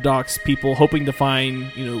gathering at the docks, people hoping to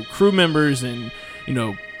find, crew members and,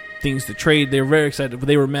 things to trade. They were very excited, but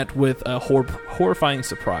they were met with a horrifying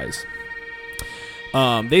surprise.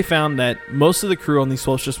 They found that most of the crew on these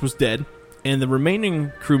 12 ships was dead, and the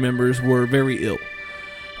remaining crew members were very ill.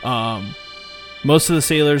 Most of the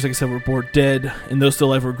sailors, like I said, were born dead, and those still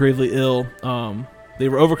alive were gravely ill. They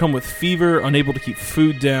were overcome with fever, unable to keep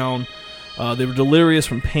food down. They were delirious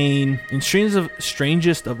from pain, and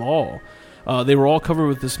strangest of all, they were all covered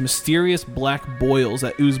with this mysterious black boils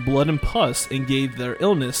that oozed blood and pus and gave their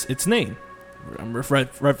illness its name. I'm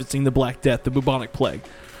referencing the Black Death, the bubonic plague.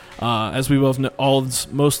 As we all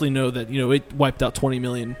mostly know that, it wiped out 20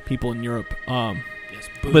 million people in Europe.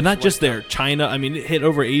 But not just there. China, it hit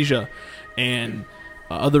over Asia and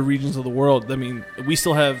other regions of the world. We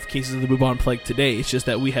still have cases of the bubonic plague today. It's just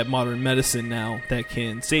that we have modern medicine now that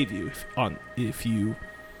can save you if you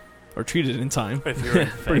are treated in time. If you're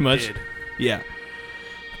pretty much. Dead. Yeah.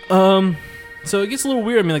 So it gets a little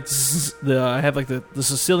weird. I have the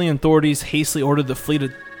Sicilian authorities hastily ordered the fleet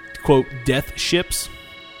of, quote, death ships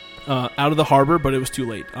out of the harbor, but it was too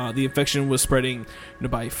late. The infection was spreading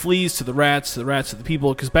by fleas to the rats to the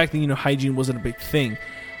people, because back then, hygiene wasn't a big thing.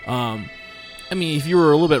 If you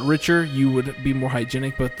were a little bit richer, you would be more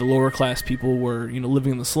hygienic, but the lower class people were,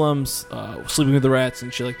 living in the slums, sleeping with the rats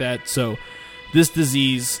and shit like that. So this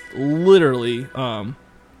disease literally...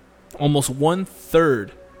 almost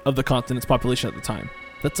 1/3 of the continent's population at the time.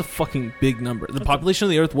 That's a fucking big number. The population of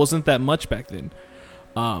the Earth wasn't that much back then.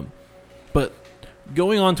 But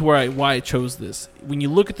going on to why I chose this, when you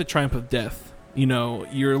look at the Triumph of Death,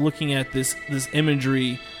 you're looking at this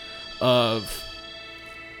imagery of,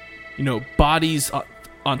 bodies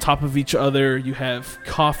on top of each other. You have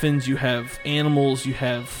coffins, you have animals, you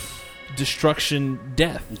have destruction,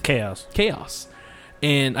 death, chaos.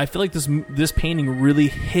 And I feel like this painting really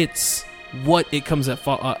hits what It Comes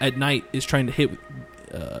at Night is trying to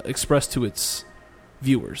express to its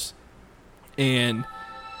viewers. And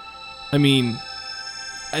I think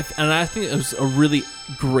it was a really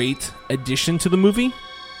great addition to the movie.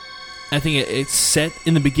 I think it set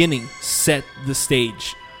in the beginning, set the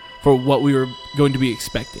stage for what we were going to be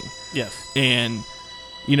expecting. Yes. And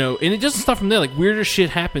and it doesn't stop from there. Like, weirder shit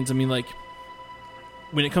happens.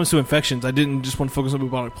 when it comes to infections, I didn't just want to focus on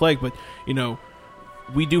bubonic plague, but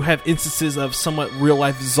we do have instances of somewhat real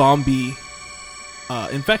life zombie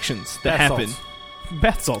infections that happen.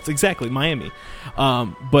 Bath salts, exactly, Miami.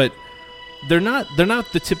 But they're not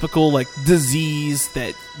the typical like disease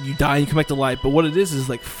that you die and you come back to life. But what it is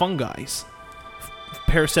like fungi,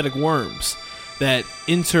 parasitic worms that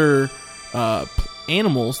enter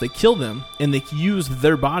animals. They kill them and they use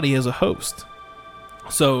their body as a host.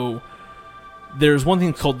 So there's one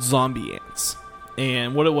thing called zombie ants,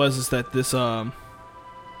 and what it was is that this the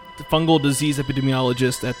fungal disease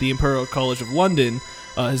epidemiologist at the Imperial College of London,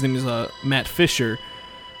 his name is Matt Fisher.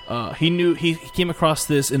 He came across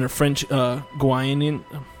this in a French Guyana.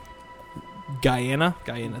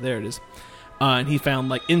 There it is. And he found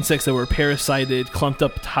like insects that were parasited, clumped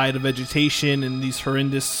up tied to vegetation, and these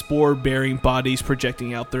horrendous spore-bearing bodies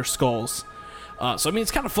projecting out their skulls. So I mean,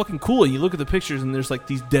 it's kind of fucking cool. You look at the pictures, and there's like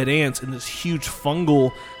these dead ants and this huge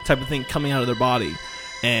fungal type of thing coming out of their body,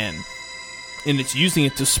 and it's using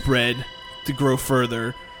it to spread, to grow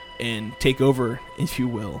further, and take over, if you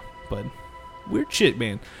will. But weird shit,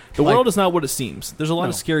 man. The world is not what it seems. There's a lot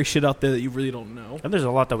of scary shit out there that you really don't know. And there's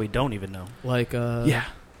a lot that we don't even know. Like, yeah.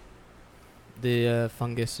 The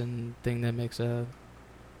fungus and thing that makes The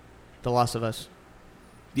Last of Us.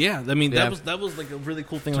 Yeah, I mean, that was like a really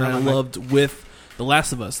cool thing that I loved with The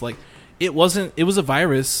Last of Us. Like, it was a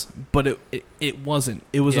virus, but it wasn't.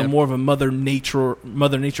 It was more of a Mother Nature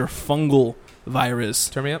fungal virus.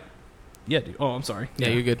 Turn me up. Yeah, dude. Oh, I'm sorry. Yeah,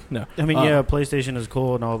 you're good. No. I mean, PlayStation is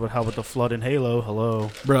cool and all, but how about the flood in Halo?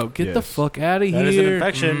 Hello. Bro, get the fuck out of here. That is an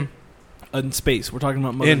infection. In space. We're talking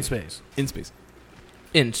about in space. In space.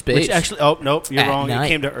 In space. Which actually, nope, you're wrong. Night. It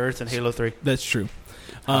came to Earth in Halo 3. That's true.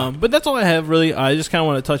 But that's all I have, really. I just kind of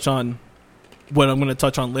want to touch on what I'm going to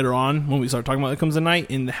touch on later on when we start talking about It Comes at Night,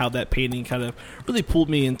 and how that painting kind of really pulled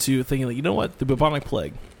me into thinking, like, you know what? The bubonic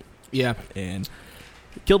plague. Yeah. And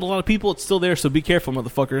it killed a lot of people. It's still there, so be careful,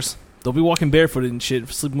 motherfuckers. Don't be walking barefooted and shit,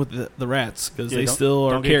 sleeping with the rats, because they still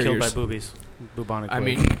are carriers. Don't get killed by boobies. Bubonic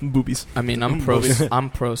plague. Boobies. I mean, I'm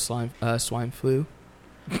pro swine flu.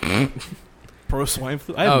 Pro swine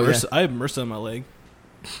flu? I have MRSA on my leg.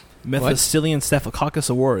 Methicillin Staphylococcus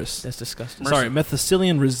aureus. That's disgusting. Sorry,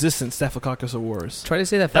 methicillin resistant Staphylococcus aureus. Try to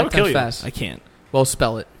say that 5 That'll kill times you. fast. I can't. Well,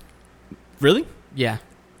 spell it. Really? Yeah.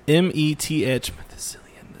 METH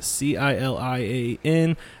methicillin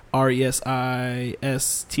CILIAN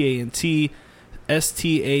RESISTANT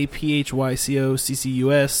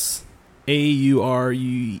STAPHYCOCCUS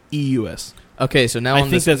AUREUS. Okay, so now I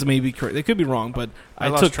think that's maybe correct. It could be wrong, but I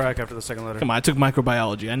lost track after the second letter. Come on, I took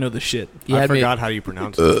microbiology. I know the shit. I forgot how you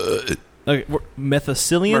pronounce it. Okay,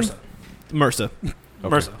 methicillin? MRSA. Okay.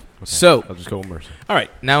 MRSA. Okay. So I'll just go with MRSA. All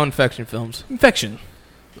right. Now infection films. Infection.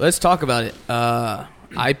 Let's talk about it.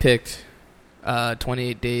 I picked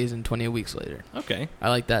 28 Days and 28 Weeks Later. Okay. I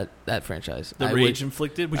like that franchise. The Rage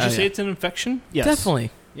Inflicted. Would you say it's an infection? Yes.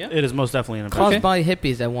 Definitely. Yeah. It is most definitely an infection. Caused by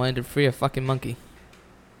hippies that wanted to free a fucking monkey.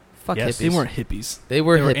 Fuck Yes. hippies. They weren't hippies. They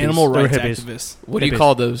were hippies. animal They were rights hippies. activists. What do you Hippies.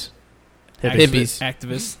 call those? Hippies.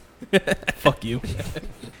 Activists. Fuck you.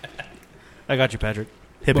 I got you, Patrick.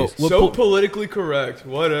 Hippies. What politically correct.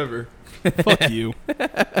 Whatever. Fuck you. All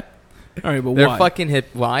right, but They're why? fucking hip.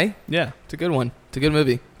 Why? Yeah. It's a good one. It's a good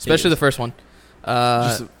movie. Especially is. the first one.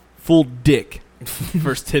 Just a full dick.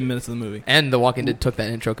 First 10 minutes of the movie. And The Walking Dead took that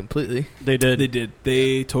intro completely. They did. They did.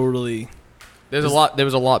 They totally... There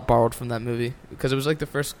was a lot borrowed from that movie because it was like the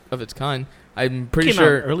first of its kind. I'm pretty Came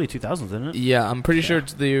sure out early 2000s, didn't it? Yeah, I'm pretty sure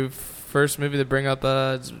it's the first movie to bring up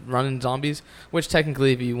running zombies. Which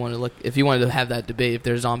technically, if you wanted to have that debate if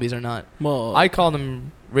they're zombies or not, Well, I call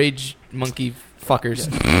them rage monkey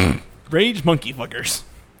fuckers. Rage monkey fuckers.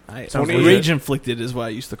 Sounds Rage Inflicted is what I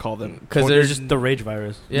used to call them. Because They're they're just the rage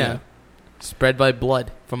virus. yeah, spread by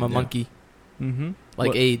blood from a Yeah. monkey, Mm-hmm.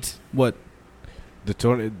 like AIDS. What?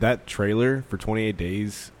 That trailer for 28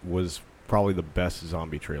 Days was probably the best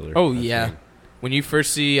zombie trailer. Oh, I've yeah. seen. When you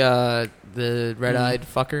first see the red-eyed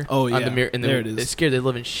fucker, Oh, on yeah. the mirror, There it is. It scared the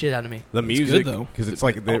living shit out of me. The It's music, good, though. because it's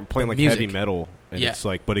like they're playing like music. heavy metal, and Yeah. it's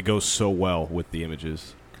like, but it goes so well with the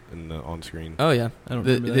images on screen. Oh yeah, I don't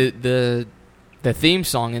remember that. the theme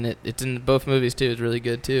song in it. It's in both movies too. It's really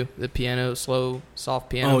good too. The piano, slow,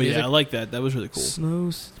 soft piano. Oh, music. yeah. I like that. That was really cool.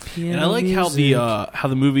 Slow piano. And I like music. how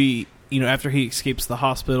the movie, after he escapes the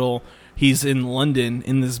hospital, he's in London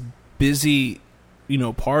in this busy,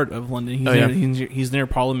 part of London. He's near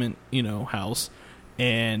Parliament, House,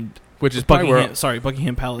 and which is probably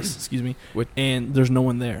Buckingham Palace, excuse me. Which- And there's no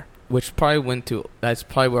one there. which probably went to. That's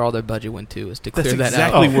probably where all their budget went to, is to clear That's that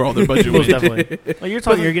exactly out. where all their budget Most went. definitely. Like, you're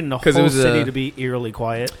talking, you're getting the 'Cause it whole was, city to be eerily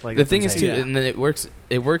quiet. Like, The that's thing is insane. too, and then it works.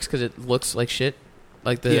 It works because it looks like shit,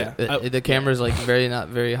 Like the camera's like not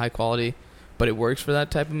very high quality, but it works for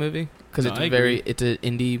that type of movie because it's an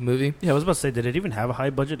indie movie. Yeah, I was about to say, did it even have a high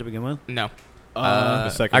budget to begin with? No. The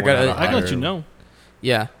second I one can let you know.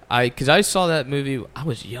 Yeah, because I saw that movie. I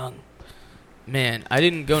was young. Man, I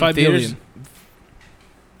didn't go in 5 theaters. million.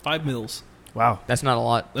 5 mils. Wow. That's not a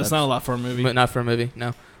lot. That's not a lot for a movie. Not for a movie,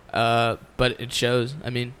 no. But it shows. I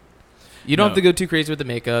mean, you don't have to go too crazy with the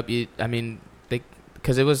makeup.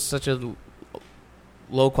 Because it was such a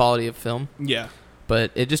low quality of film. Yeah.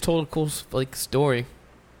 But it just told a cool story,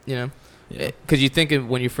 you know. Yeah. Because you think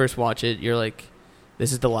when you first watch it, you're like,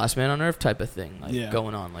 this is the Last Man on Earth type of thing,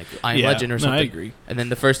 going on, like I Am Legend or something. I agree. And then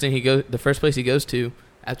the first place he goes to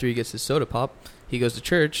after he gets his soda pop, he goes to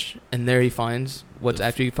church, and there he finds what's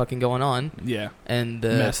actually fucking going on. Yeah. And the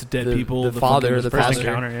mass dead people, the father, the pastor,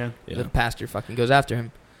 encounter, the pastor fucking goes after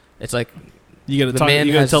him. It's like you got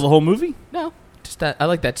to tell the whole movie. No, just that. I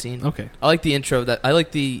like that scene. Okay. I like the intro of that. I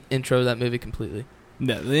like the intro of that movie completely.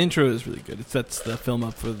 Yeah, the intro is really good. It sets the film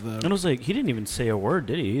up for the. And it was like he didn't even say a word,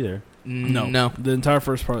 did he? Either. No. The entire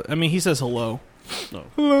first part. I mean, he says hello. No.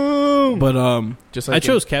 Hello. But just like I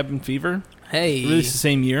chose Cabin Fever. Hey. Released the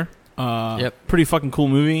same year. Yep. Pretty fucking cool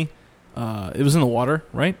movie. It was in the water,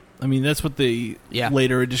 right? I mean, that's what the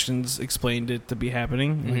later editions explained it to be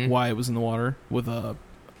happening, like why it was in the water with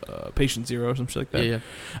Patient Zero or some shit like that. Yeah.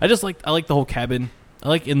 I like the whole cabin. I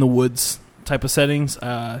like in the woods type of settings.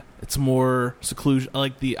 It's more seclusion. I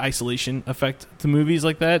like the isolation effect to movies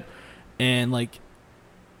like that, and like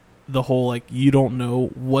the whole like you don't know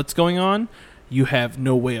what's going on, you have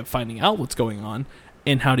no way of finding out what's going on,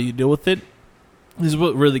 and how do you deal with it. This is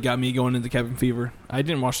what really got me going into Cabin Fever. I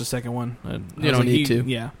didn't watch the second one. You don't need to.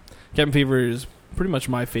 Yeah, Cabin Fever is pretty much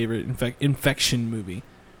my favorite infection movie.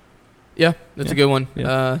 Yeah, that's a good one.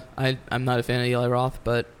 Yeah. I'm not a fan of Eli Roth,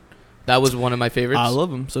 but that was one of my favorites. I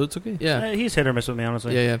love him, so it's okay. Yeah, He's hit or miss with me,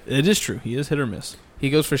 honestly. Yeah. It is true. He is hit or miss. He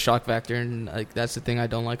goes for shock factor, and like that's the thing I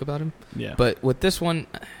don't like about him. Yeah. But with this one,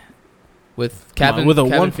 with Cabin with a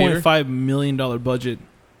 $1.5 million budget,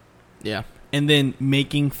 yeah, and then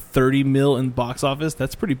making $30 million in box office,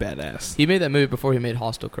 that's pretty badass. He made that movie before he made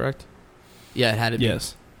Hostel, correct? Yeah, it had to be.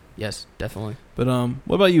 Yes, definitely. But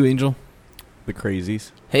what about you, Angel? The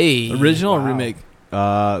Crazies. Hey, original or remake?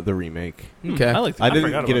 The remake. Okay, I like. I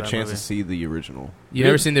didn't get a chance to see the original. You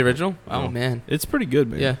never seen the original? No. Oh man, it's pretty good,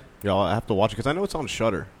 man. Yeah. Yeah, I have to watch it because I know it's on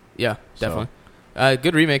Shudder. Yeah, definitely.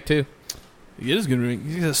 Good remake too. It is a good remake.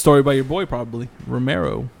 It's a story by your boy, probably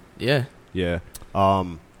Romero. Yeah. Yeah.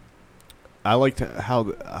 I liked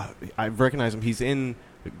how I recognize him. He's in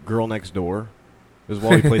Girl Next Door, as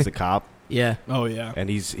well. He plays the cop. Yeah. Oh yeah. And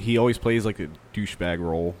he always plays like a douchebag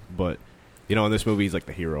role, but you know, in this movie he's like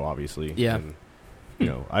the hero, obviously. Yeah. And, you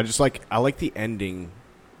know, I like the ending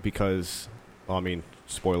because, well, I mean,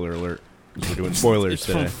 spoiler alert. We're doing spoilers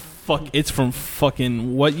today. It's from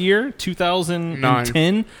fucking what year?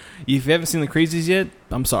 2010. If you haven't seen The Crazies yet,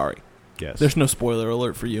 I'm sorry. Yes. There's no spoiler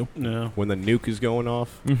alert for you. No. When the nuke is going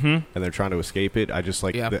off and they're trying to escape it, I just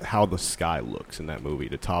like how the sky looks in that movie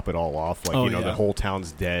to top it all off. Like, the whole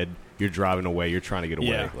town's dead. You're driving away. You're trying to get away.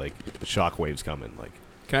 Yeah. Like, the shockwave's coming. Like,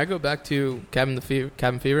 can I go back to Cabin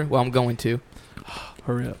Fever? Well, I'm going to.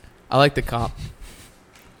 Hurry up. I like the cop.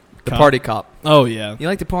 The party cop. Oh, yeah. You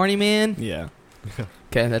like the party, man? Yeah.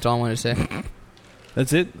 Okay, that's all I wanted to say.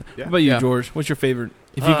 That's it? Yeah. What about you, George? What's your favorite?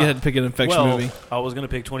 If you had to pick an infection movie. I was going to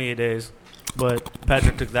pick 28 Days, but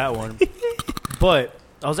Patrick took that one. But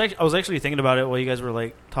I was actually thinking about it while you guys were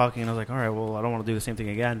like talking, and I was like, all right, well, I don't want to do the same thing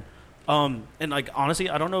again. And like honestly,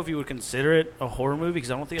 I don't know if you would consider it a horror movie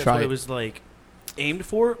because I don't think that's what it was like aimed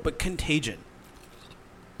for, but Contagion.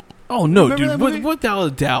 Oh no, Remember dude! Without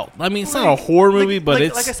a doubt. I mean, it's not a horror movie, but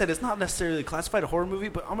it's like I said, it's not necessarily classified a horror movie.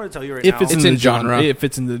 But I'm going to tell you right if now, it's in the genre. If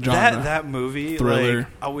it's in the genre, that movie, thriller. Like,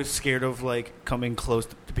 I was scared of like coming close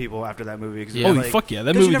to people after that movie. Yeah. Oh like, fuck yeah,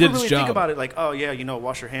 that movie you did never its really job. Think about it, like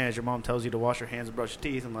wash your hands. Your mom tells you to wash your hands and brush your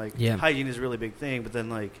teeth, and like hygiene is a really big thing. But then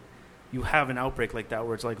like you have an outbreak like that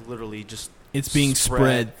where it's like literally just. It's being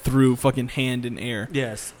spread through fucking hand and air.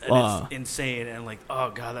 Yes, and it's insane. And like,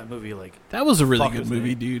 oh god, that movie, like that was a really good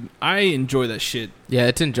movie, dude. I enjoy that shit. Yeah,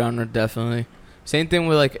 it's in genre definitely. Same thing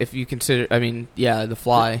with like if you consider, I mean, The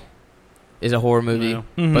Fly is a horror movie,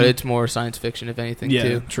 but it's more science fiction if anything.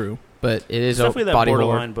 too. True. But it is definitely that body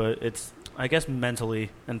borderline, horror. but it's I guess mentally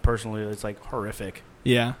and personally, it's like horrific.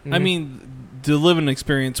 Yeah, I mean, to live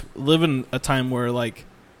in a time where like.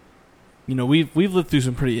 You know, we've lived through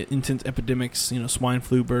some pretty intense epidemics. You know, swine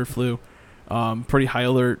flu, bird flu, pretty high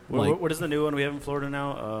alert. What is the new one we have in Florida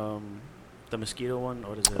now? the mosquito one.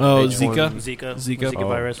 What is it? Oh, Zika. Zika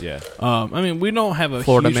virus. Yeah. I mean, we don't have a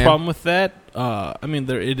Florida huge man. problem with that. I mean,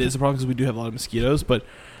 it is a problem because we do have a lot of mosquitoes, but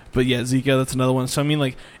yeah, Zika, that's another one. So I mean,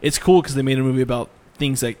 like, it's cool because they made a movie about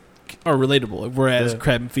things that are relatable. Whereas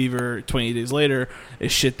Crab Fever, 28 Days Later,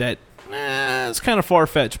 is shit that it's kind of far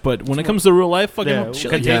fetched. But when it comes to real life, fucking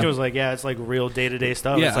shit, Contagion was like, it's like real day to day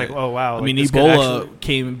stuff. Yeah. It's like, oh wow. I mean, Ebola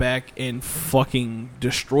came back and fucking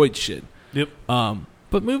destroyed shit. Yep.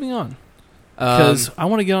 But moving on, because I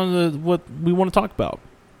want to get on to what we want to talk about.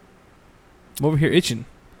 I'm over here itching.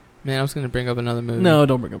 Man, I was going to bring up another movie. No,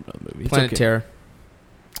 don't bring up another movie. Planet Terror.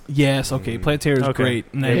 Yes, okay. Planet Terror is great.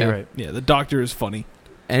 Yeah, you're right. Yeah, the Doctor is funny.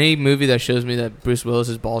 Any movie that shows me that Bruce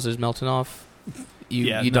Willis's balls is melting off,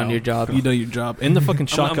 you done your job. You done your job. And the fucking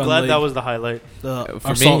shotgun I'm glad leg, that was the highlight. the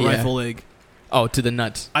For assault me, yeah. rifle leg. Oh, to the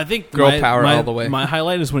nuts. I think Girl power all the way. My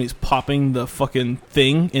highlight is when he's popping the fucking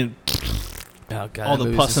thing and Oh, God, all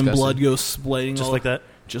the pus and blood goes splitting. Just like that.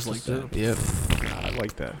 Just like that. Yep. I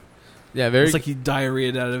like that. Yeah, very. It's like he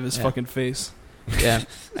diarrheaed out of his fucking face. Yeah, and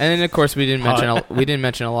then of course we didn't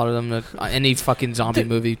mention a lot of them. Any fucking zombie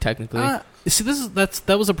movie, technically. See,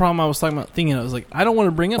 that was a problem I was talking about. Thinking I was like, I don't want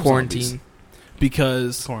to bring up Quarantine zombies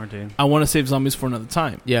because Quarantine. I want to save zombies for another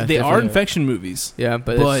time. Yeah, they definitely. are infection movies. Yeah,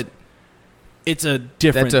 but it's a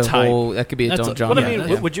different that's a type. whole. That could be its own genre. But I mean,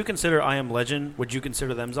 Yeah. would you consider I Am Legend? Would you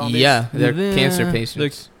consider them zombies? Yeah, they're Yeah, cancer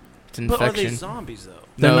patients. It's But are they infection. zombies though?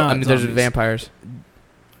 They're No, not I mean there's zombies. vampires.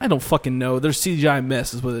 I don't fucking know. They're CGI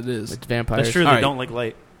mess is what it is. It's vampires. That's true. All They right. don't like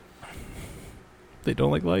light. They don't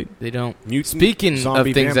like light. They don't. Mutant Speaking zombie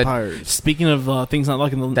of things vampires. Speaking of things not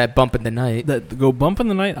liking the that bump in the night. that go bump in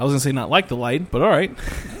the night, I was gonna say not like the light, but all right.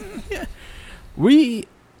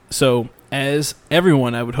 So as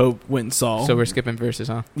everyone I would hope went and saw. So we're skipping verses,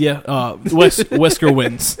 huh? Yeah, Wesker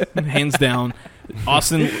wins hands down.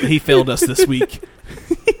 Austin, he failed us this week.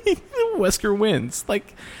 Wesker wins,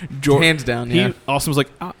 like George. Hands down. Yeah. Austin was like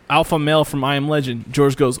alpha male from I Am Legend.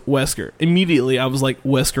 George goes Wesker. Immediately, I was like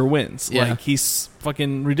Wesker wins. Yeah. Like he's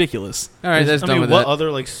fucking ridiculous. All right, that's I done mean, with what that.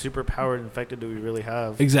 other like super powered infected do we really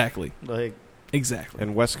have? Exactly. Like, Exactly.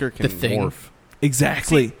 And Wesker can The Thing. morph.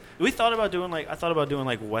 Exactly. we thought about doing like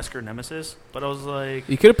Wesker Nemesis, but I was like,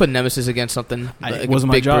 You could have put Nemesis against something. It like wasn't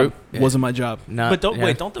a my big job. brute. Yeah. Wasn't my job. Not, but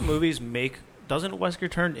yeah. don't the movies make? Doesn't Wesker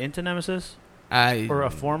turn into Nemesis I or a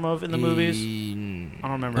form of in the movies? I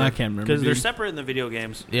don't remember. I can't remember because they're dude. separate in the video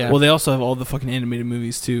games. Yeah. Well, they also have all the fucking animated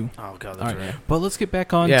movies too. Oh god, that's All right. right. But let's get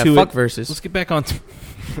back on yeah. to Fuck it. versus. Let's get back on to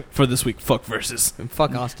for this week. Fuck versus. And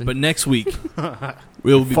fuck Austin. But next week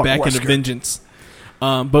we'll be Fuck back into Wesker. vengeance.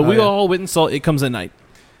 But we yeah. all went and saw It Comes at Night.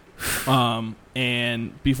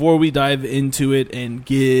 And before we dive into it and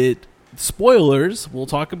get spoilers, we'll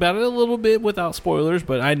talk about it a little bit without spoilers.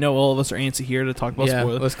 But I know all of us are antsy here to talk about yeah.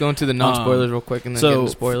 spoilers. Let's go into the non-spoilers real quick and then so- get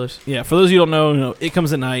into spoilers. Yeah, for those of you who don't know, It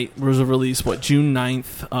Comes at Night was released, June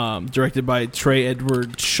 9th, directed by Trey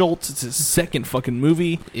Edward Schultz. It's his second fucking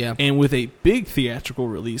movie, Yeah. and with a big theatrical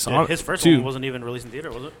release. Yeah, his first too. one wasn't even released in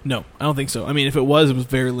theater, was it? No, I don't think so. I mean, if it was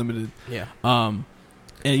very limited. Yeah.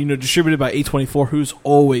 And, distributed by A24, who's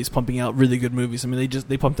always pumping out really good movies. I mean,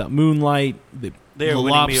 they pumped out Moonlight, They The are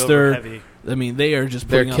winning me Lobster. over heavy. I mean, they are just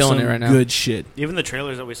They're putting out killing some it right now. good shit. Even the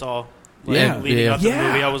trailers that we saw, Yeah. leading up to Yeah. the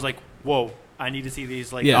movie, I was like, "Whoa, I need to see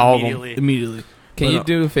these like Yeah. All of them. immediately." Immediately. Can But, you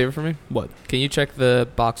do a favor for me? What? Can you check the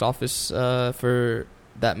box office for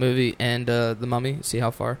that movie and The Mummy? See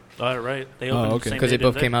how far? Right, they Oh, opened okay. the same Because day, they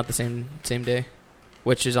both didn't came out the same day,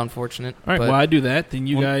 which is unfortunate. All right, but well, I do that. Then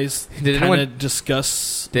you Well, guys did kind anyone- of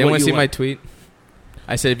discuss Did anyone what you see my want. tweet?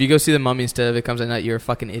 I said, if you go see The Mummy instead of It Comes at Night, you're a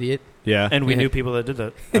fucking idiot. Yeah. And we Yeah. knew people that did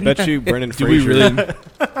that. I bet you Brendan Do we Fraser. really?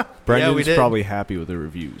 Brendan's we did. probably happy with the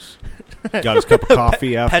reviews. Got his cup of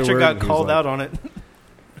coffee afterward. Patrick got and he was called like, out on it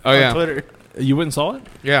Oh, on yeah. Twitter. You went and saw it?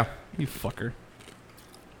 Yeah. You fucker.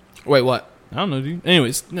 Wait, what? I don't know, dude.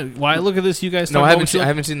 Anyways, why look at this? You guys. No, talk I about haven't, what you I like?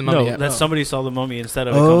 haven't seen The Mummy No, yet. That somebody saw the Mummy instead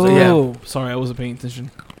of It Comes at Yeah. Oh, sorry, I wasn't paying attention.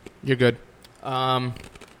 You're good.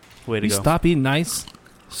 Way to You go. stop being nice.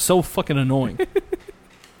 So fucking annoying.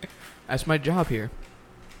 That's my job here.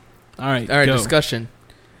 All right, All right, go. discussion.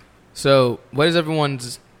 So, what is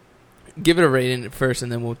everyone's... Give it a rating first,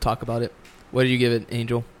 and then we'll talk about it. What do you give it,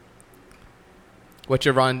 Angel? What's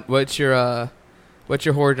your horror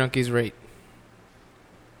junkies rate?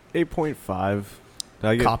 8.5. Did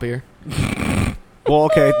I get, Copier. well,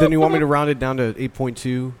 okay. Then you want me to round it down to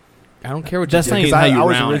 8.2? I don't care what That's you not do. even how you I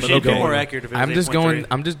was round. originally But It'd be okay. more accurate if it was I'm just 8.3. going.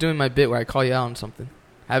 I'm just doing my bit where I call you out on something.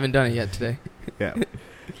 I haven't done it yet today. Yeah.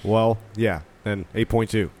 Well, yeah. Then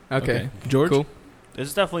 8.2. Okay. George. Cool.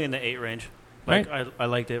 It's definitely in the 8 range. Like I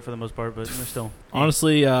liked it for the most part, but still.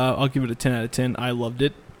 Honestly, I'll give it a 10 out of 10. I loved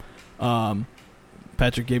it.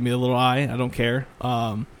 Patrick gave me a little eye. I don't care.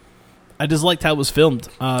 I just liked how it was filmed.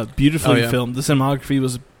 Beautifully filmed. The cinematography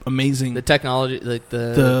was amazing. The technology, like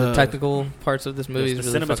the technical parts of this movie, the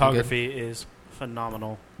really cinematography is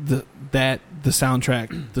phenomenal. The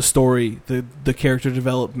soundtrack, the story, the character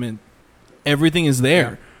development, everything is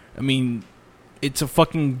there. Yeah. I mean, it's a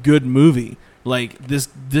fucking good movie. Like this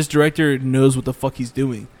director knows what the fuck he's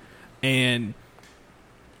doing, and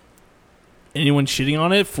anyone shitting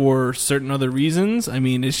on it for certain other reasons, I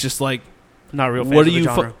mean, it's just like, not real fans of the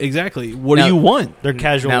genre. Exactly. What do you want? They're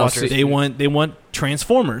casual watchers. They want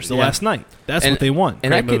Transformers the last night. That's what they want.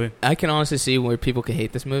 And I can honestly see where people could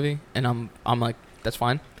hate this movie, and I'm like, that's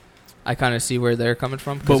fine. I kind of see where they're coming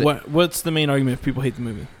from. But what's the main argument if people hate the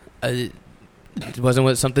movie? It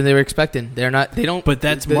wasn't something they were expecting. They don't. But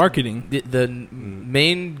that's marketing. The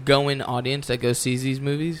main going audience that goes sees these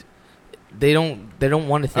movies, they don't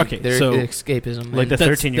want to think they're escapism. Like the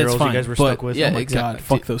 13-year-olds you guys were stuck with. Yeah, oh my God,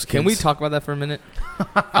 fuck those kids. Can we talk about that for a minute?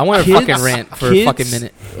 I want to fucking rant for a fucking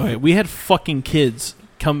minute. Okay, we had fucking kids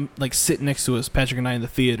come like sit next to us, Patrick and I, in the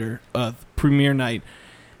theater, premiere night,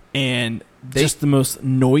 and just the most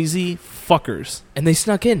noisy fuckers. And they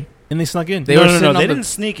snuck in. They didn't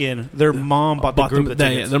sneak in. Their mom bought the group the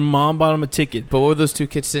tickets. Their mom bought them a ticket. But what were those two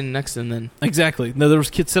kids sitting next to them then? Exactly. No, there was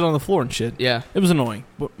kids sitting on the floor and shit. Yeah. It was annoying.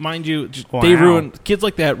 But mind you, kids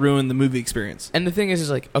like that ruin the movie experience. And the thing is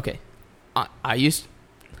like, okay, I used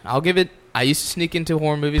to sneak into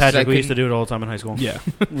horror movies. Patrick, we used to do it all the time in high school. Yeah.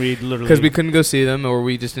 We literally... Because we couldn't go see them, or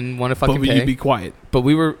we just didn't want to fucking pay. You'd be quiet. But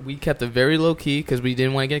we kept it very low key because we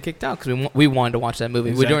didn't want to get kicked out because we wanted to watch that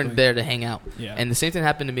movie. Exactly. We weren't there to hang out. Yeah. And the same thing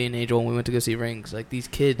happened to me and Angel when we went to go see Rings. Like, these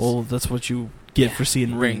kids... Well, that's what you get for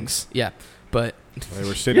seeing Rings. Yeah. But... They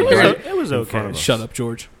were sitting it was okay. Shut up,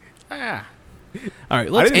 George. Ah. All right,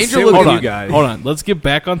 let's Angel hold on. Let's get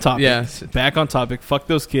back on topic. Yeah. Back on topic. Fuck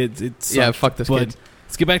those kids. Fuck those kids.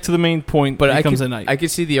 Let's get back to the main point. But I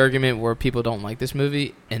could see the argument where people don't like this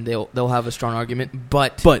movie, and they'll have a strong argument.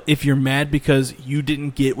 But if you're mad because you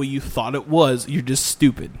didn't get what you thought it was, you're just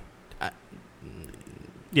stupid.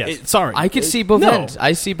 Yes. Sorry. I could see both ends.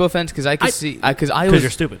 I see both ends because because you're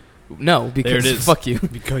stupid. No, because fuck you.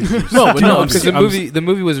 Because because the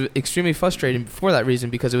movie was extremely frustrating for that reason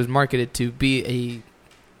because it was marketed to be a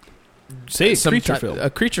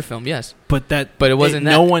creature film, yes. But it wasn't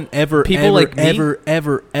that. No one ever came out.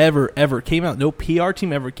 No PR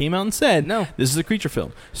team ever came out and said, no, this is a creature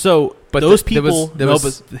film. So, but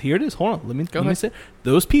here it is. Hold on. Let me say,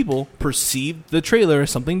 those people perceived the trailer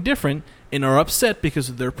as something different and are upset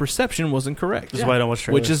because their perception wasn't correct. This is why I don't watch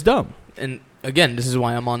trailers. Which is dumb. And again, this is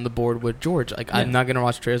why I'm on the board with George. Like, I'm not going to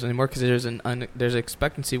watch trailers anymore because there's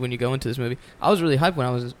expectancy when you go into this movie. I was really hyped when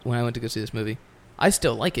I went to go see this movie. I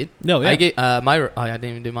still like it. No, yeah. I get I didn't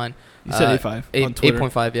even do mine. You said 8.5 on Twitter.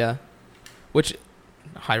 8.5, yeah. Which,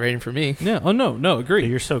 high rating for me. Yeah. Oh, no, agree.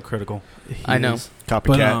 You're so critical. I know.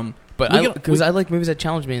 Copycat. But I like movies that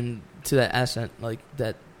challenge me to that ascent, like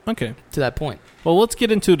that. Okay. To that point. Well, let's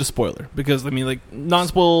get into the spoiler because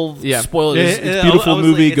non-spoil spoilers. Yeah, it's a beautiful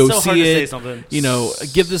movie. Go see it. You know,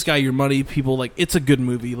 give this guy your money. People it's a good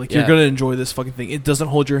movie. Like you're gonna enjoy this fucking thing. It doesn't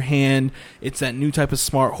hold your hand. It's that new type of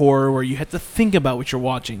smart horror where you have to think about what you're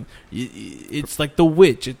watching. It's like The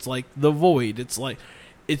Witch. It's like The Void.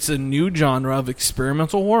 It's a new genre of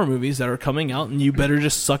experimental horror movies that are coming out, and you better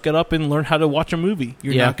just suck it up and learn how to watch a movie.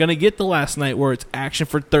 You're not going to get The Last Night where it's action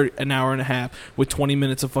for an hour and a half with 20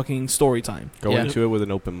 minutes of fucking story time. Go into it with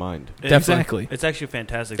an open mind. Exactly. It's actually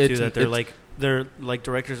fantastic, too, that they're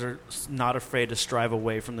directors are not afraid to strive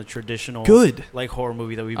away from the traditional horror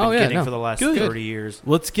movie that we've been getting for the last 30 years.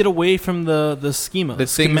 Let's get away from the schema. The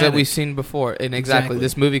things that we've seen before. And exactly.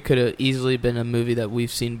 This movie could have easily been a movie that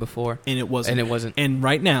we've seen before. And it wasn't. And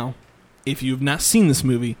right now, if you've not seen this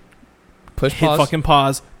movie, hit fucking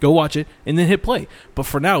pause, go watch it, and then hit play. But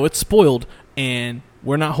for now, it's spoiled, and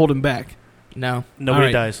we're not holding back. No.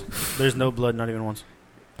 Nobody dies. There's no blood, not even once.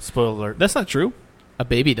 Spoiler alert. That's not true. A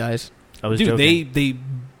baby dies. I was joking. They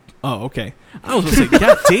oh, okay. I was going to say,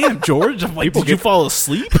 God damn, George. I'm like, did you fall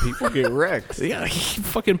asleep? People get wrecked. Yeah,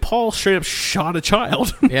 fucking Paul straight up shot a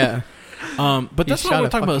child. Yeah. But that's what we're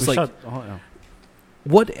talking about. It's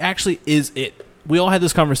what actually is it? We all had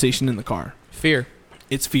this conversation in the car. Fear.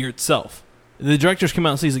 It's fear itself. The directors come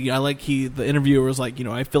out and say, the interviewer was like,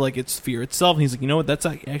 I feel like it's fear itself. And he's like, you know what? That's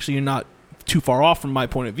actually, you're not too far off from my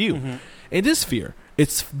point of view. Mm-hmm. It is fear.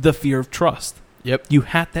 It's the fear of trust. Yep. You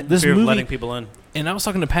had that. This fear movie, of letting people in. And I was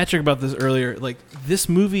talking to Patrick about this earlier. Like, this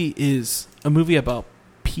movie is a movie about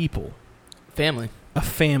people. Family. A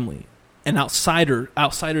family. An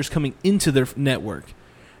outsiders coming into their network.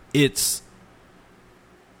 It's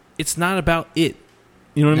not about it.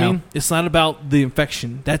 You know what I mean? It's not about the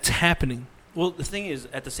infection that's happening. Well, the thing is,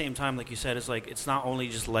 at the same time, like you said, it's like it's not only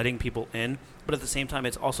just letting people in, but at the same time,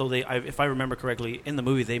 it's also if I remember correctly, in the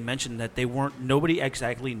movie they mentioned that nobody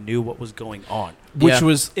exactly knew what was going on, which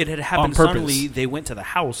was it had happened suddenly. They went to the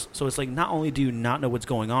house, so it's like not only do you not know what's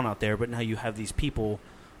going on out there, but now you have these people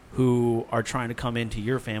who are trying to come into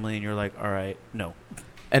your family, and you're like, all right, no.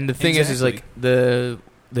 And the thing is like the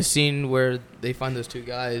scene where they find those two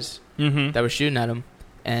guys that were shooting at him,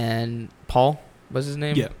 and Paul was his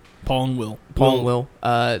name. Yeah. Paul and Will.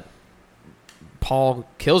 Paul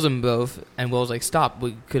kills them both, and Will's like, "Stop!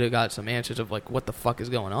 We could have got some answers of like what the fuck is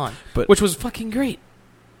going on," which was fucking great.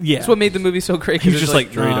 Yeah, that's what made the movie so great. He's just like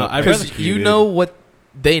because you know what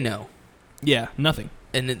they know. Yeah, nothing.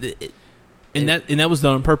 And that was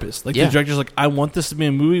done on purpose. Like the director's like, I want this to be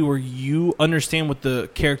a movie where you understand what the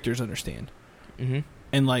characters understand, and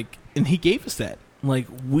he gave us that. Like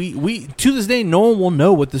we to this day, no one will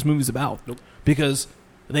know what this movie's about because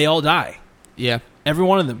they all die. Yeah. Every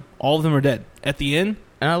one of them. All of them are dead. At the end,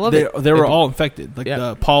 and I love it. They were all infected.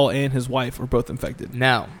 Like Paul and his wife were both infected.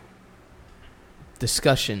 Now,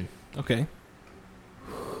 discussion. Okay.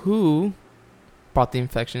 Who brought the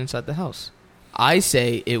infection inside the house? I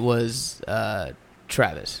say it was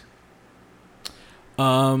Travis.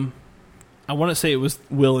 I want to say it was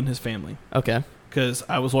Will and his family. Okay. Because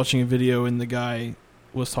I was watching a video and the guy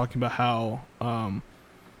was talking about how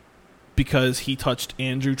because he touched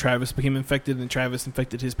Andrew, Travis became infected, and Travis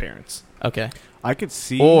infected his parents. Okay. I could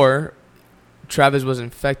see. Or Travis was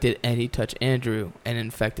infected and he touched Andrew and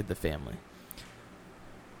infected the family.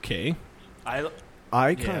 Okay.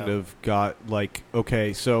 I kind of got like,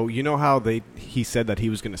 okay, so you know how he said that he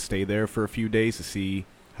was going to stay there for a few days to see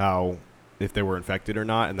how if they were infected or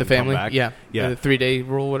not, and then the family, come back? yeah, the 3-day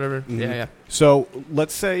rule, whatever. Mm-hmm. Yeah. So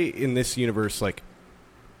let's say in this universe, like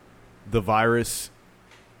the virus,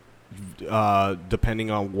 depending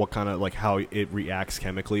on what kind of like how it reacts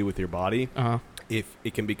chemically with your body, if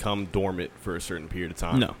it can become dormant for a certain period of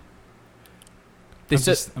time. No, I'm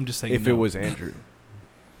just saying if it was Andrew.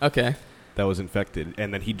 Okay. That was infected,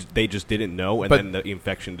 and then they just didn't know, and then the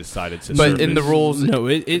infection decided to. But in the rules, no,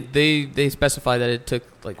 they specify that it took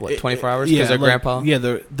like 24 hours because their grandpa. Yeah,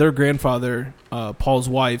 their grandfather, Paul's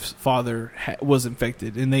wife's father, was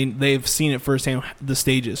infected, and they've seen it firsthand the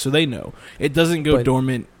stages, so they know it doesn't go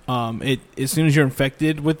dormant. As soon as you're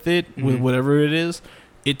infected with it, with whatever it is,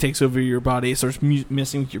 it takes over your body. It starts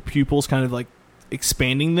messing with your pupils, kind of like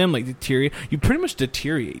expanding them, like deteriorate. You pretty much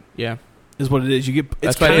deteriorate. Yeah. Is what it is. You get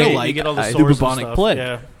it's kind of like you get all the the sores bubonic plague.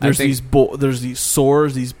 Yeah. There's these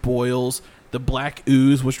sores, these boils, the black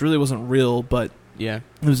ooze, which really wasn't real, but it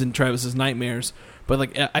was in Travis's nightmares. But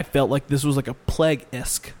like I felt like this was like a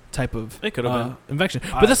plague-esque type of infection.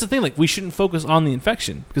 But that's the thing. Like we shouldn't focus on the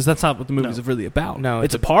infection because that's not what the movie is really about. No,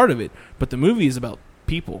 it's a part of it, but the movie is about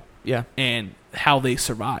people. Yeah, and how they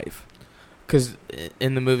survive. Because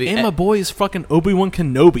in the movie, and my boy is fucking Obi-Wan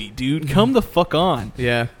Kenobi, dude. Come the fuck on.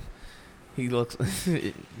 Yeah. He looks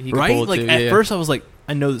right. Like at first, I was like,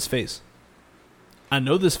 I know this face.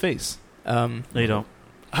 No, you don't.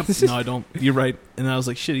 No, I don't. You're right. And I was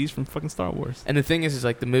like, shit, he's from fucking Star Wars. And the thing is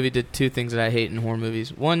like the movie did two things that I hate in horror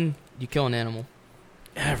movies. One, you kill an animal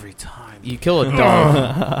every time. You kill a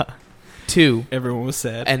dog. Two, everyone was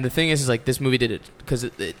sad. And the thing is like this movie did it because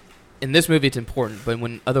in this movie it's important, but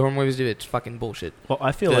when other horror movies do it, it's fucking bullshit. Well,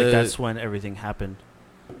 I feel like that's when everything happened.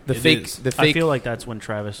 The fake. I feel like that's when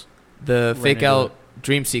Travis. The fake out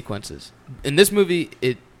dream sequences. In this movie,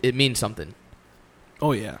 it means something.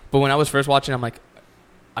 Oh, yeah. But when I was first watching, I'm like,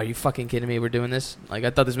 are you fucking kidding me? We're doing this? Like, I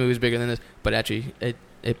thought this movie was bigger than this. But actually,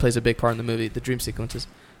 it plays a big part in the movie, the dream sequences.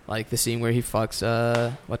 Like the scene where he fucks,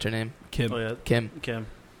 what's her name? Kim. Oh, yeah. Kim.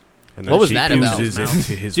 And what was that about?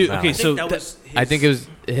 Dude, okay, so I think it was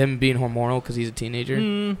him being hormonal because he's a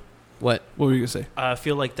teenager. What were you going to say? I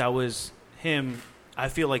feel like that was him. I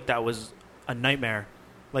feel like that was a nightmare.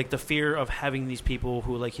 Like the fear of having these people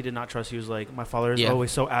who like he did not trust. He was like, my father is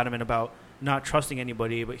always so adamant about not trusting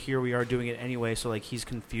anybody, but here we are doing it anyway. So like he's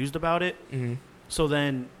confused about it. Mm-hmm. So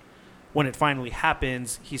then when it finally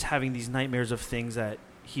happens, he's having these nightmares of things that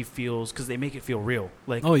he feels because they make it feel real.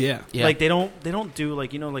 Like like they don't do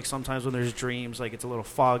like like sometimes when there's dreams like it's a little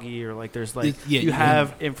foggy or like there's like you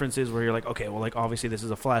have inferences where you're like okay well like obviously this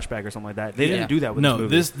is a flashback or something like that. They didn't do that with this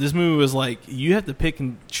movie. This movie was like you have to pick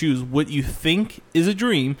and choose what you think is a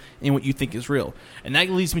dream and what you think is real, and that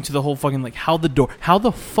leads me to the whole fucking like how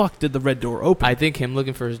the fuck did the red door open? I think him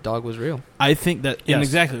looking for his dog was real. I think that and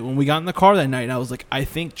exactly when we got in the car that night I was like I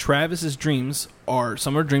think Travis's dreams are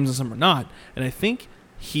some are dreams and some are not, and I think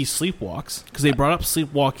he sleepwalks because they brought up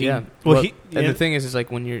sleepwalking. Yeah. Well, the thing is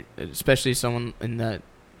like when you're, especially someone in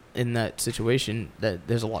that situation, that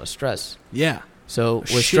there's a lot of stress. Yeah. So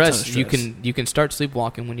with stress, you can start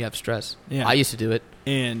sleepwalking when you have stress. Yeah. I used to do it.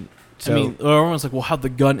 And so, I mean, everyone's like, well, how'd the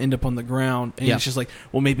gun end up on the ground? And it's just like,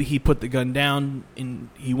 well, maybe he put the gun down and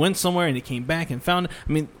he went somewhere and he came back and found it.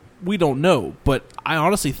 I mean, we don't know, but I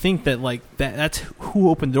honestly think that like that's who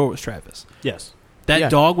opened the door was Travis. Yes.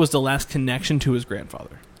 That dog was the last connection to his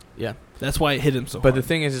grandfather. Yeah. That's why it hit him so hard. But the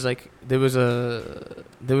thing is like there was a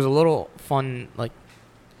little fun, like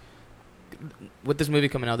with this movie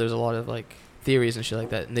coming out, there's a lot of like theories and shit like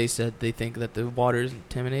that, and they said they think that the water is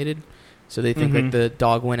contaminated. So they think like the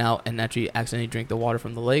dog went out and actually accidentally drank the water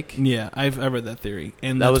from the lake. Yeah, I've read that theory,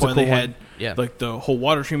 and that's why they had like the whole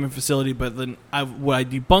water treatment facility. But then I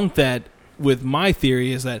debunked that with my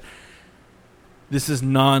theory is that this is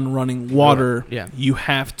non-running water. Yeah, you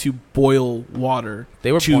have to boil water.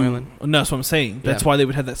 They were boiling. No, that's what I'm saying. That's why they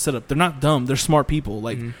would have that set up. They're not dumb. They're smart people.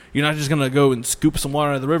 Like you're not just gonna go and scoop some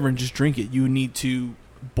water out of the river and just drink it. You need to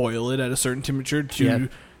boil it at a certain temperature to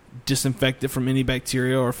disinfect it from any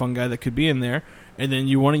bacteria or fungi that could be in there, and then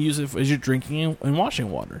you want to use it as you're drinking and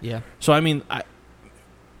washing water. Yeah. So I mean,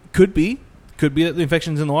 could be that the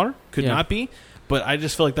infection's in the water. Could not be, but I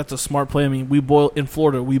just feel like that's a smart play. I mean, in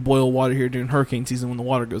Florida, we boil water here during hurricane season when the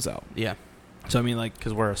water goes out. Yeah. So I mean, like,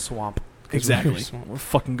 because we're a swamp. Exactly. We're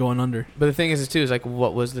fucking going under. But the thing is too is like,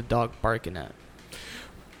 what was the dog barking at?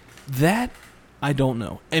 That I don't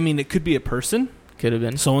know. I mean, it could be a person. Could have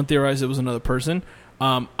been. Someone theorized it was another person.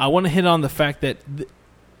 I want to hit on the fact that,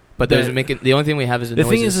 but the only thing we have is the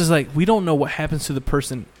thing is like we don't know what happens to the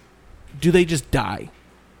person. Do they just die?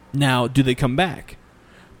 Now, do they come back?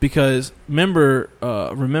 Because remember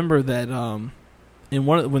that in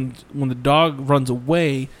when the dog runs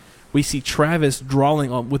away, we see Travis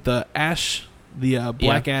drawing on with the ash,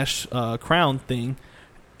 black ash crown thing,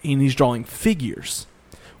 and he's drawing figures.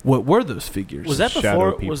 What were those figures? Was that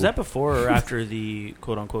before? Was that before or after the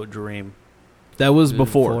quote unquote dream? That was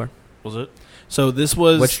before. Was it? So this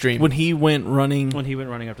was which dream? When he went running. When he went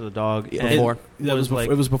running after the dog. Before.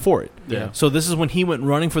 It was before it. Yeah. So this is when he went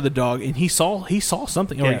running for the dog, and he saw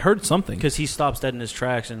something, or he heard something. Because he stops dead in his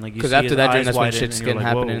tracks, and like you see after his that eyes dream, that's when widen, shit's getting like,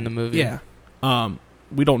 happening in the movie. Yeah.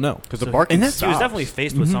 We don't know because the barking he was stops. definitely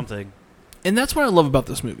faced with something. And that's what I love about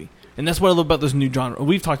this movie. And that's what I love about this new genre.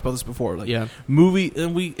 We've talked about this before. Like movie,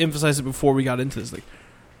 and we emphasized it before we got into this. Like,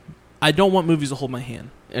 I don't want movies to hold my hand.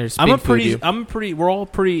 We're all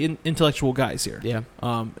pretty intellectual guys here. Yeah.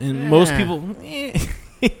 And most people,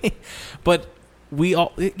 but we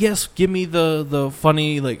all, give me the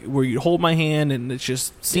funny, like, where you hold my hand and it's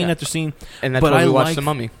just scene after scene. And that's why we watched The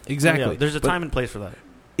Mummy. Exactly. Yeah, there's a time and place for that.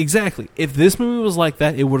 Exactly. If this movie was like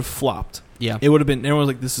that, it would have flopped. Yeah. It would have been, everyone was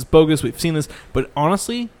like, this is bogus, we've seen this. But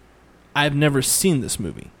honestly, I've never seen this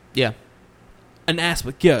movie. Yeah. An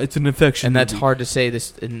aspect, it's an infection. And movie. that's hard to say.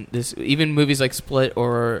 This even movies like Split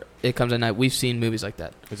or It Comes at Night, we've seen movies like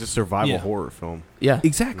that. It's a survival horror film. Yeah.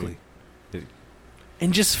 Exactly.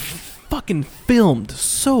 And just fucking filmed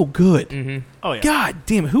so good. Mm-hmm. Oh, yeah. God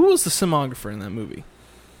damn it. Who was the cinematographer in that movie?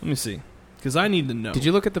 Let me see. Because I need to know. Did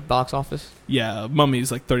you look at the box office? Yeah,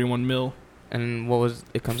 Mummy's like 31 mil. And what was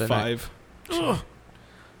It Comes at Night? 5.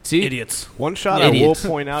 See? Idiots. One shot I will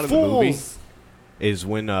point out in the movie is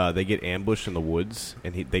when they get ambushed in the woods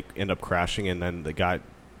and they end up crashing, and then the guy,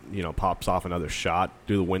 pops off another shot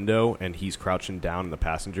through the window, and he's crouching down in the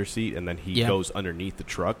passenger seat, and then he goes underneath the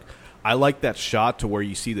truck. I like that shot to where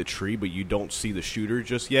you see the tree, but you don't see the shooter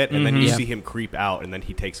just yet, and then you see him creep out, and then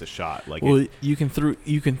he takes a shot. Like, you can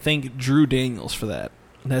thank Drew Daniels for that.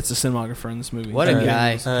 That's the cinematographer in this movie. What a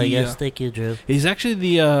guy! Yes, thank you, Drew. He's actually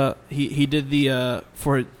the he did the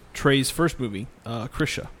for Trey's first movie,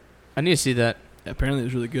 Krisha. I need to see that. Apparently, it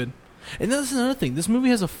was really good. And that's another thing. This movie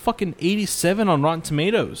has a fucking 87 on Rotten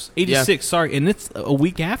Tomatoes. 86, sorry, and it's a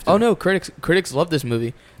week after. Oh no, critics love this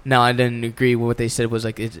movie. Now I didn't agree with what they said was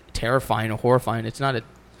like it's terrifying or horrifying. It's not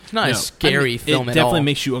a scary film at all. It definitely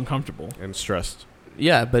makes you uncomfortable and stressed.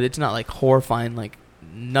 Yeah, but it's not like horrifying. Like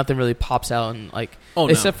nothing really pops out and like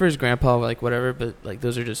except for his grandpa, like whatever. But like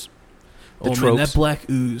those are just the tropes. Man, that black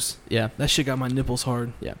ooze. Yeah, that shit got my nipples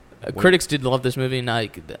hard. Yeah, critics did love this movie, and I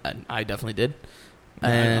definitely did.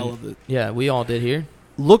 And I loved it. Yeah, we all did here.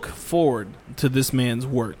 Look forward to this man's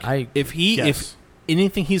work. If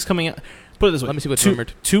anything he's coming out, put it this way. Let me see what's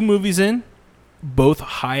rumored. 2 movies in, both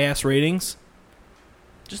high ass ratings.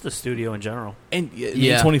 Just the studio in general. And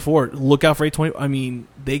A24, look out for A24. I mean,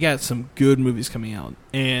 they got some good movies coming out.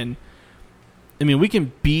 And I mean, we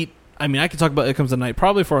can beat. I mean, I could talk about It Comes at Night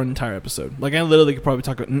probably for an entire episode. Like, I literally could probably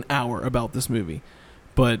talk an hour about this movie.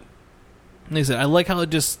 But Like I said, I like how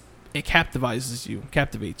it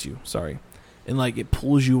captivates you. Sorry, and like it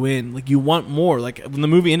pulls you in. Like you want more. Like when the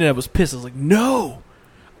movie ended, I was pissed. I was like, no,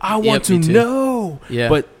 I want to know. Yeah,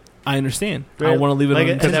 but I understand. Right. I want to leave it like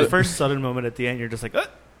on. at that first sudden moment at the end, you're just like,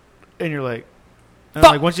 and you're like, and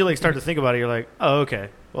Fuck. like once you like start to think about it, you're like, oh, okay.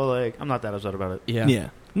 Well, like I'm not that upset about it. yeah.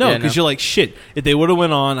 No, Yeah, because you're like, shit. If they would have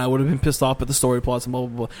went on, I would have been pissed off at the story plots and blah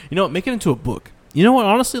blah blah. You know what? Make it into a book. You know what?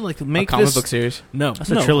 Honestly, like make a comic this book series. No,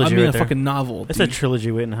 That's a trilogy I mean right a there. fucking novel. It's dude. a trilogy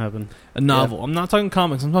waiting to happen. A novel. I'm not talking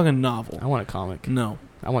comics. I'm talking novel. I want a comic. No.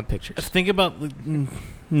 I want pictures. Think about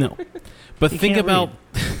no, but You think can't about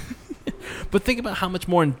but think about how much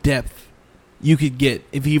more in depth you could get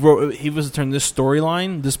if he was to turn this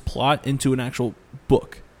storyline, this plot into an actual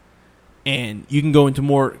book, and you can go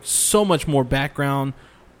into so much more background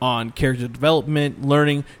on character development,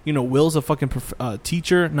 learning. You know, Will's a fucking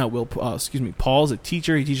teacher. Not Will. Paul's a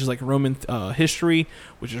teacher. He teaches like Roman history,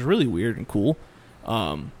 which is really weird and cool.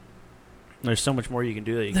 There's so much more you can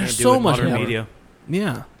do that you There's can't do so with much modern more. media.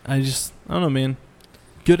 Yeah, I don't know, man.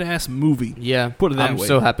 Good ass movie. Yeah, Put it that I'm way.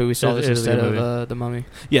 so happy we saw It this is a instead good of the Mummy.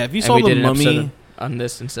 Yeah, if you And saw we the did an episode Mummy, on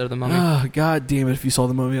this instead of the Mummy. ah, god damn it! If you saw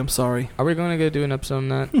the movie, I'm sorry. Are we going to go do an episode on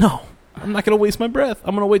that? No, I'm not gonna waste my breath.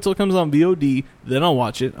 I'm gonna wait till it comes on VOD, then I'll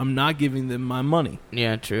watch it. I'm not giving them my money.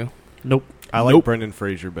 Yeah, true. Nope. I like Nope. Brendan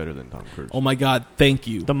Fraser better than Tom Cruise. Oh my god, thank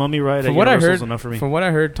you. The Mummy ride From at what I Universal's heard, enough for me. From what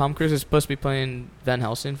I heard, Tom Cruise is supposed to be playing Van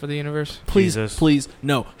Helsing for the universe. Please, Jesus. please,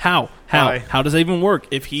 no. How? Why? How does that even work?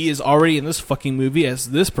 If he is already in this fucking movie as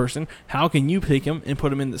this person, how can you pick him and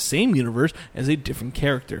put him in the same universe as a different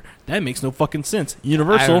character? That makes no fucking sense. I don't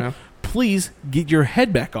Universal, know. please get your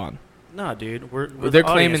head back on. Nah, dude. We're They're the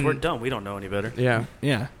audience. claiming- We're dumb. We don't know any better. Yeah,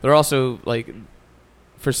 Yeah. they're also like,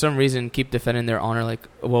 for some reason, keep defending their honor. Like,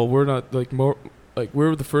 well, we're not like more. Like,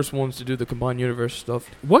 we're the first ones to do the combined universe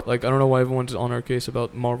stuff. What? Like, I don't know why everyone's on our case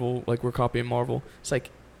about Marvel. Like, we're copying Marvel. It's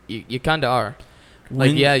like, you kind of are. Like,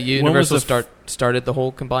 When- yeah, when was Universal the started the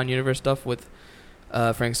whole combined universe stuff with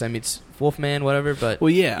Frankenstein meets Wolfman, whatever. But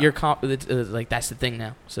Well, yeah. you're like, that's the thing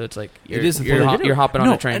now. So it's like you're It is the you're, thing. hop- you're hopping on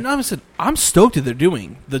No, the train. And I'm stoked that they're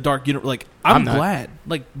doing the Dark Universe. Like, I'm I'm not. glad.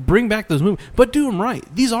 Like, bring back those movies, but do them right.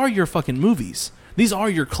 These are your fucking movies. These are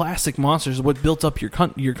your classic monsters. What built up your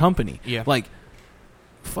company? Yeah. Like,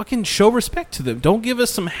 fucking show respect to them. Don't give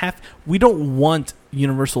us some half. We don't want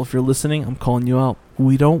Universal. If you're listening, I'm calling you out.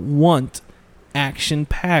 We don't want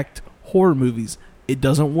action-packed horror movies. It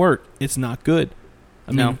doesn't work. It's not good.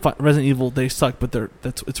 I mean, No. Resident Evil, they suck, but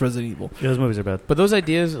it's Resident Evil. Yeah, those movies are bad. But those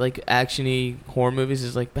ideas, like actiony horror movies,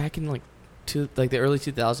 is like back in like the early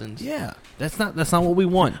 2000s. Yeah, that's not what we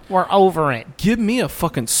want. We're over it. Give me a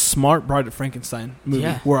fucking smart Bride of Frankenstein movie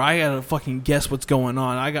Yeah. where I gotta fucking guess what's going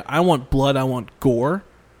on. I want blood. I want gore.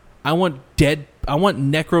 I want dead. I want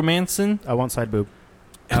necromancy. I want side boob.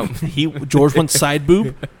 George wants side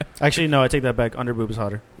boob, Actually, no. I take that back. Under boob is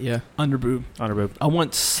hotter. Yeah. under boob. Under boob. I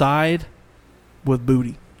want side with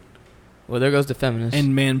booty Well, there goes the feminist.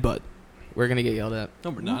 and man butt. We're gonna get yelled at.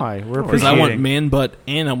 No, we're Why? We're Because I want appreciating. man butt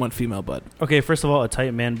and I want female butt. Okay, first of all, a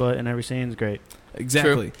tight man butt in every scene is great.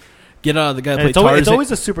 Exactly. Get the guy that And played it's always,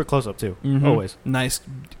 Tarzan. a super close up too. Mhm. Always. Nice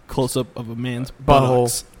close up of a man's Butthole.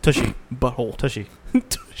 buttocks. Tushy. Butthole. Tushy.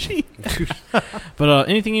 Tushy. But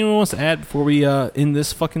anything anyone wants to add before we end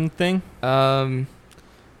this fucking thing?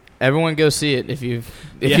 Everyone go see it if Yeah.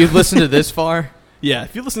 you've listened to this far. Yeah,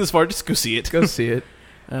 if you listen this far, just go see it. Go see it.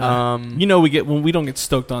 You know, we don't get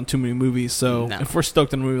stoked on too many movies, so No. if we're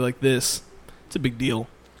stoked on a movie like this, it's a big deal.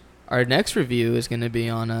 Our next review is going to be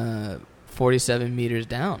on 47 Meters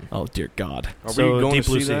Down. Oh dear God! Are So, we going Deep to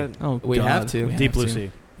Blue see Sea. that? Oh, We God. have to. We Deep have Blue to.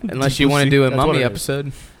 Sea. Unless Deep you Blue want to Sea. do a That's what mummy it is.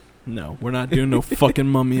 episode. No, we're not doing no fucking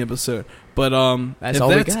mummy episode. But That's if all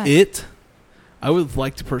we that's got. it, I would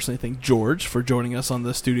like to personally thank George for joining us on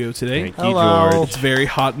the studio today. Thank you, Hello. George. It's very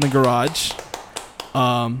hot in the garage.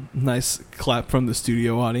 Nice clap from the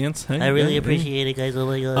studio audience. Hey, I really hey, appreciate it, guys. Oh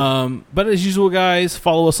my god. But as usual, guys,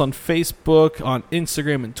 follow us on Facebook, on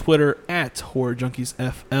Instagram, and Twitter at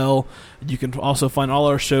HorrorJunkiesFL. You can also find all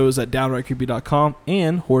our shows at DownrightCreepy.com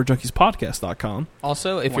and HorrorJunkiesPodcast.com.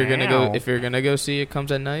 Also, if you're gonna go see It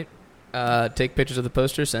Comes at Night, take pictures of the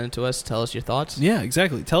poster, send it to us, tell us your thoughts. Yeah,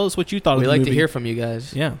 exactly. Tell us what you thought We of the like movie. to hear from you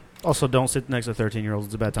guys. Yeah. Also, don't sit next to 13-year-olds.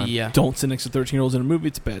 It's a bad time. Yeah. Don't sit next to 13-year-olds in a movie.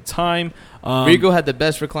 It's a bad time. Rigo had the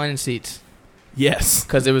best reclining seats Yes.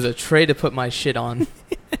 because there was a tray to put my shit on.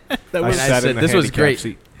 That I was, I sat said, in the this was handicap great.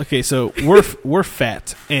 seat. okay, so we're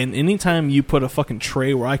fat, and anytime you put a fucking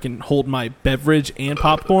tray where I can hold my beverage and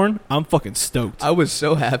popcorn, I'm fucking stoked. I was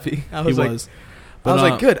so happy. I was He like, was. I was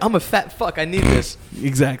But, like, good. I'm a fat fuck. I need this.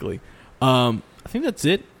 Exactly. I think that's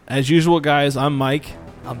it. As usual, guys, I'm Mike.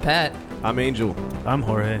 I'm Pat. I'm Angel. I'm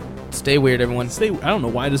Jorge. Stay weird, everyone. I don't know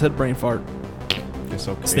why I just had brain fart. It's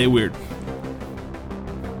okay. Stay weird.